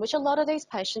immunosuppression, which a lot of these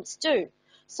patients do.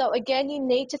 So again, you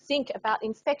need to think about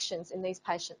infections in these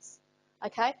patients,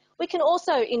 okay? We can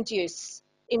also induce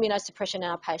immunosuppression in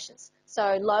our patients.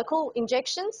 So local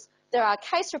injections, there are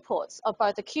case reports of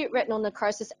both acute retinal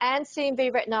necrosis and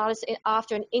CMV retinitis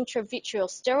after an intravitreal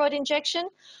steroid injection,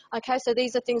 okay? So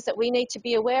these are things that we need to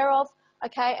be aware of,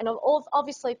 okay? And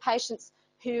obviously patients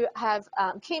who have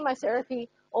chemotherapy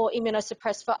or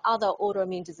immunosuppressed for other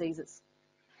autoimmune diseases.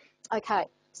 Okay,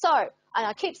 so, and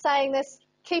I keep saying this,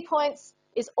 key points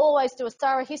is always do a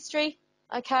thorough history,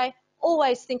 okay,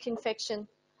 always think infection,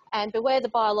 and beware the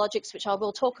biologics, which I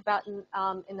will talk about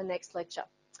in the next lecture.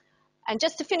 And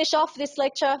just to finish off this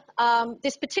lecture,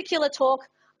 this particular talk,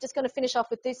 I'm just going to finish off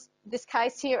with this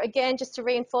case here, again, just to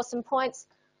reinforce some points.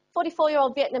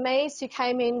 44-year-old Vietnamese who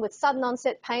came in with sudden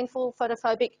onset painful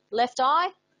photophobic left eye,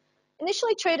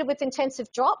 initially treated with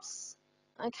intensive drops,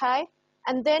 okay,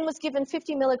 and then was given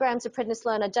 50 milligrams of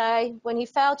prednisolone a day when he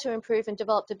failed to improve and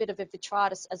developed a bit of a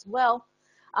vitritis as well,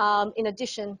 in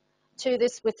addition to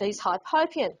this with his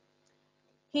hypopyon.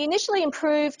 He initially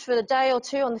improved for a day or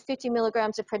two on the 50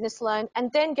 milligrams of prednisolone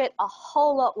and then get a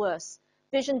whole lot worse.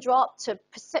 Vision dropped to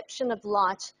perception of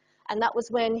light, and that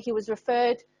was when he was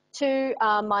referred to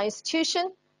my institution.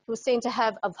 He was seen to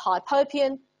have a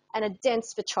hypopyon and a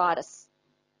dense vitritis.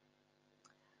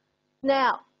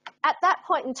 Now, at that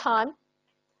point in time,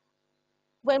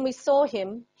 when we saw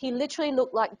him, he literally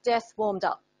looked like death warmed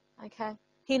up, okay?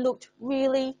 He looked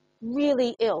really,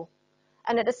 really ill.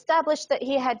 And it established that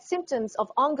he had symptoms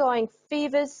of ongoing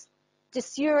fevers,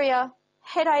 dysuria,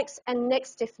 headaches, and neck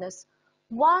stiffness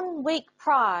 1 week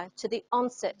prior to the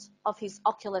onset of his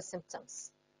ocular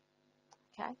symptoms,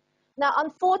 okay? Now,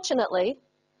 unfortunately,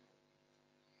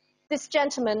 this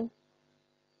gentleman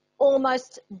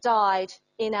almost died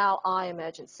in our eye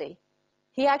emergency.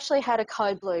 He actually had a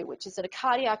code blue, which is a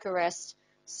cardiac arrest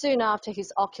soon after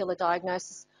his ocular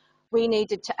diagnosis. We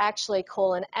needed to actually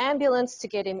call an ambulance to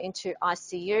get him into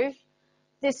ICU.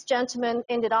 This gentleman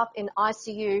ended up in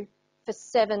ICU for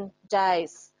 7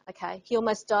 days, okay? He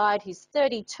almost died. He's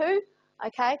 32,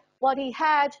 okay? What he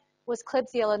had was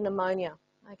Klebsiella pneumonia,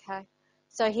 okay?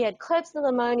 So he had Klebsiella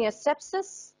pneumonia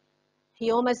sepsis.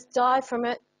 He almost died from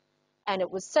it, and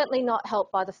it was certainly not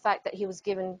helped by the fact that he was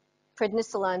given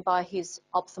prednisolone by his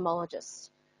ophthalmologist.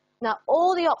 Now,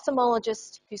 all the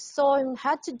ophthalmologist who saw him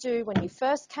had to do when he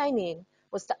first came in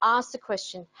was to ask the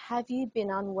question, have you been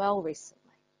unwell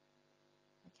recently?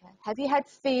 Okay. Have you had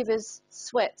fevers,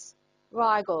 sweats,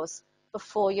 rigors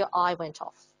before your eye went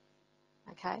off?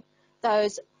 Okay.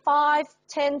 Those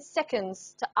 5-10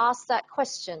 seconds to ask that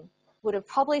question would have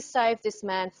probably saved this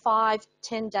man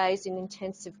 5-10 days in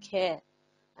intensive care.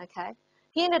 Okay.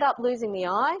 He ended up losing the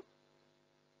eye,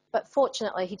 but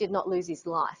fortunately he did not lose his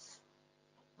life.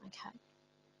 Okay.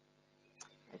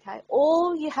 Okay.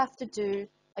 All you have to do,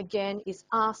 again, is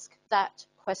ask that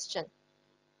question.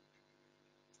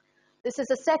 This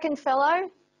is a second fellow,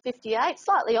 58,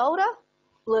 slightly older,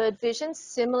 blurred vision,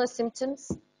 similar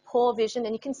symptoms, poor vision,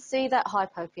 and you can see that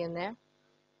hypopyon there.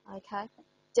 Okay.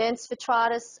 Dense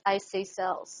vitritis, AC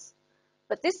cells.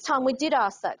 But this time we did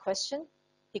ask that question.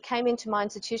 He came into my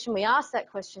institution, we asked that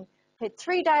question. He had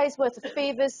 3 days worth of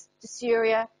fevers,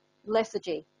 dysuria,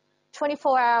 lethargy,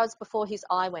 24 hours before his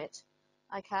eye went,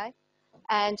 okay?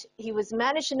 And he was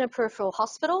managed in a peripheral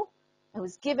hospital and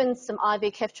was given some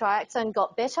IV ceftriaxone,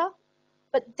 got better,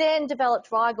 but then developed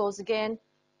rigors again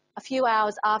a few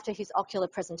hours after his ocular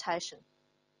presentation.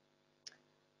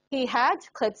 He had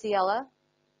Klebsiella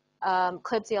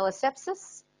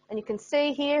sepsis, and you can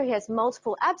see here he has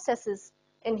multiple abscesses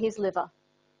in his liver,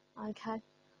 okay,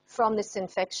 from this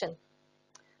infection.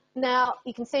 Now,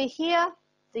 you can see here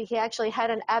that he actually had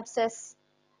an abscess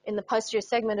in the posterior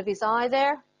segment of his eye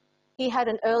there. He had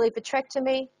an early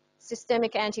vitrectomy,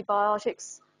 systemic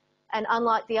antibiotics, and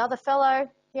unlike the other fellow,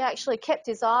 he actually kept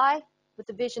his eye with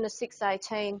the vision of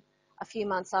 618 a few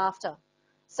months after.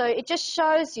 So it just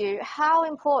shows you how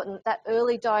important that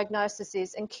early diagnosis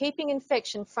is and keeping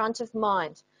infection front of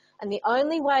mind. And the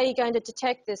only way you're going to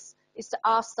detect this is to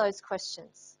ask those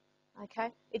questions. Okay?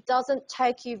 It doesn't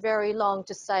take you very long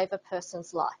to save a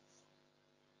person's life.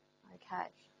 Okay.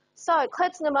 So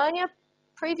Klebs pneumonia,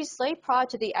 previously, prior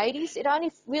to the 80s, it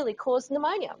only really caused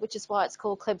pneumonia, which is why it's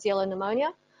called Klebsiella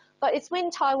pneumonia. But it's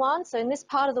in Taiwan, so in this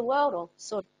part of the world, or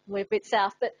sort of we're a bit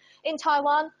south, but in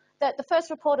Taiwan, that the first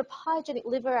report of pyogenic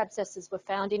liver abscesses were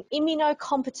found in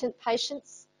immunocompetent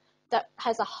patients that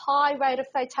has a high rate of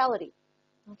fatality,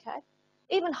 okay?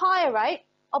 Even higher rate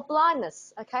of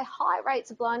blindness, okay? High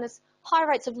rates of blindness, high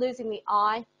rates of losing the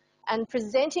eye, and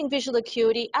presenting visual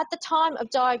acuity at the time of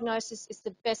diagnosis is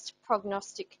the best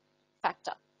prognostic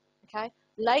factor, okay?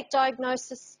 Late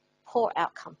diagnosis, poor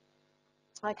outcome,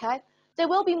 okay? There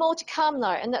will be more to come though,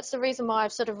 and that's the reason why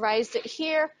I've sort of raised it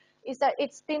here, is that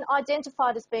it's been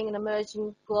identified as being an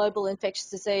emerging global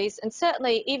infectious disease, and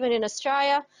certainly even in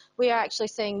Australia, we are actually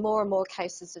seeing more and more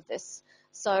cases of this.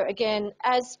 So again,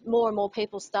 as more and more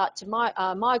people start to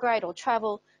migrate or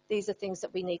travel, these are things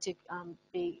that we need to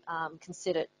be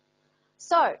considered.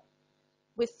 So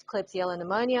with Klebsiella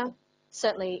pneumonia,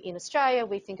 certainly in Australia,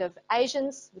 we think of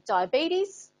Asians with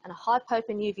diabetes and a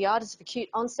hypopen uveitis of acute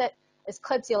onset as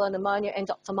Klebsiella pneumonia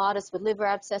endophthalmitis with liver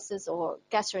abscesses or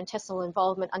gastrointestinal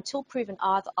involvement until proven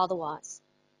otherwise.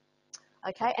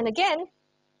 Okay, and again,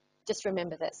 just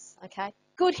remember this, okay?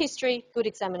 Good history, good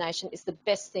examination is the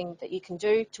best thing that you can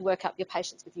do to work up your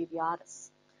patients with uveitis.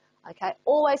 Okay,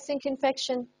 always think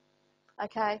infection,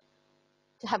 okay?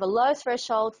 To have a low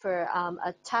threshold for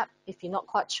a TAP if you're not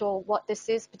quite sure what this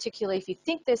is, particularly if you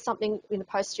think there's something in the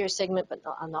posterior segment but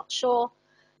are not sure.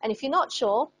 And if you're not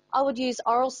sure, I would use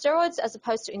oral steroids as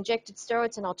opposed to injected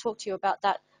steroids, and I'll talk to you about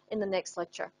that in the next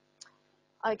lecture.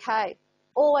 Okay,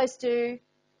 always do,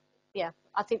 yeah,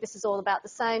 I think this is all about the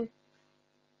same.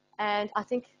 And I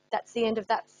think that's the end of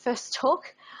that first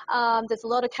talk. There's a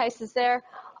lot of cases there.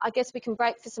 I guess we can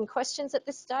break for some questions at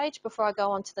this stage before I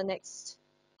go on to the next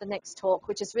talk,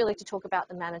 which is really to talk about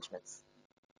the managements.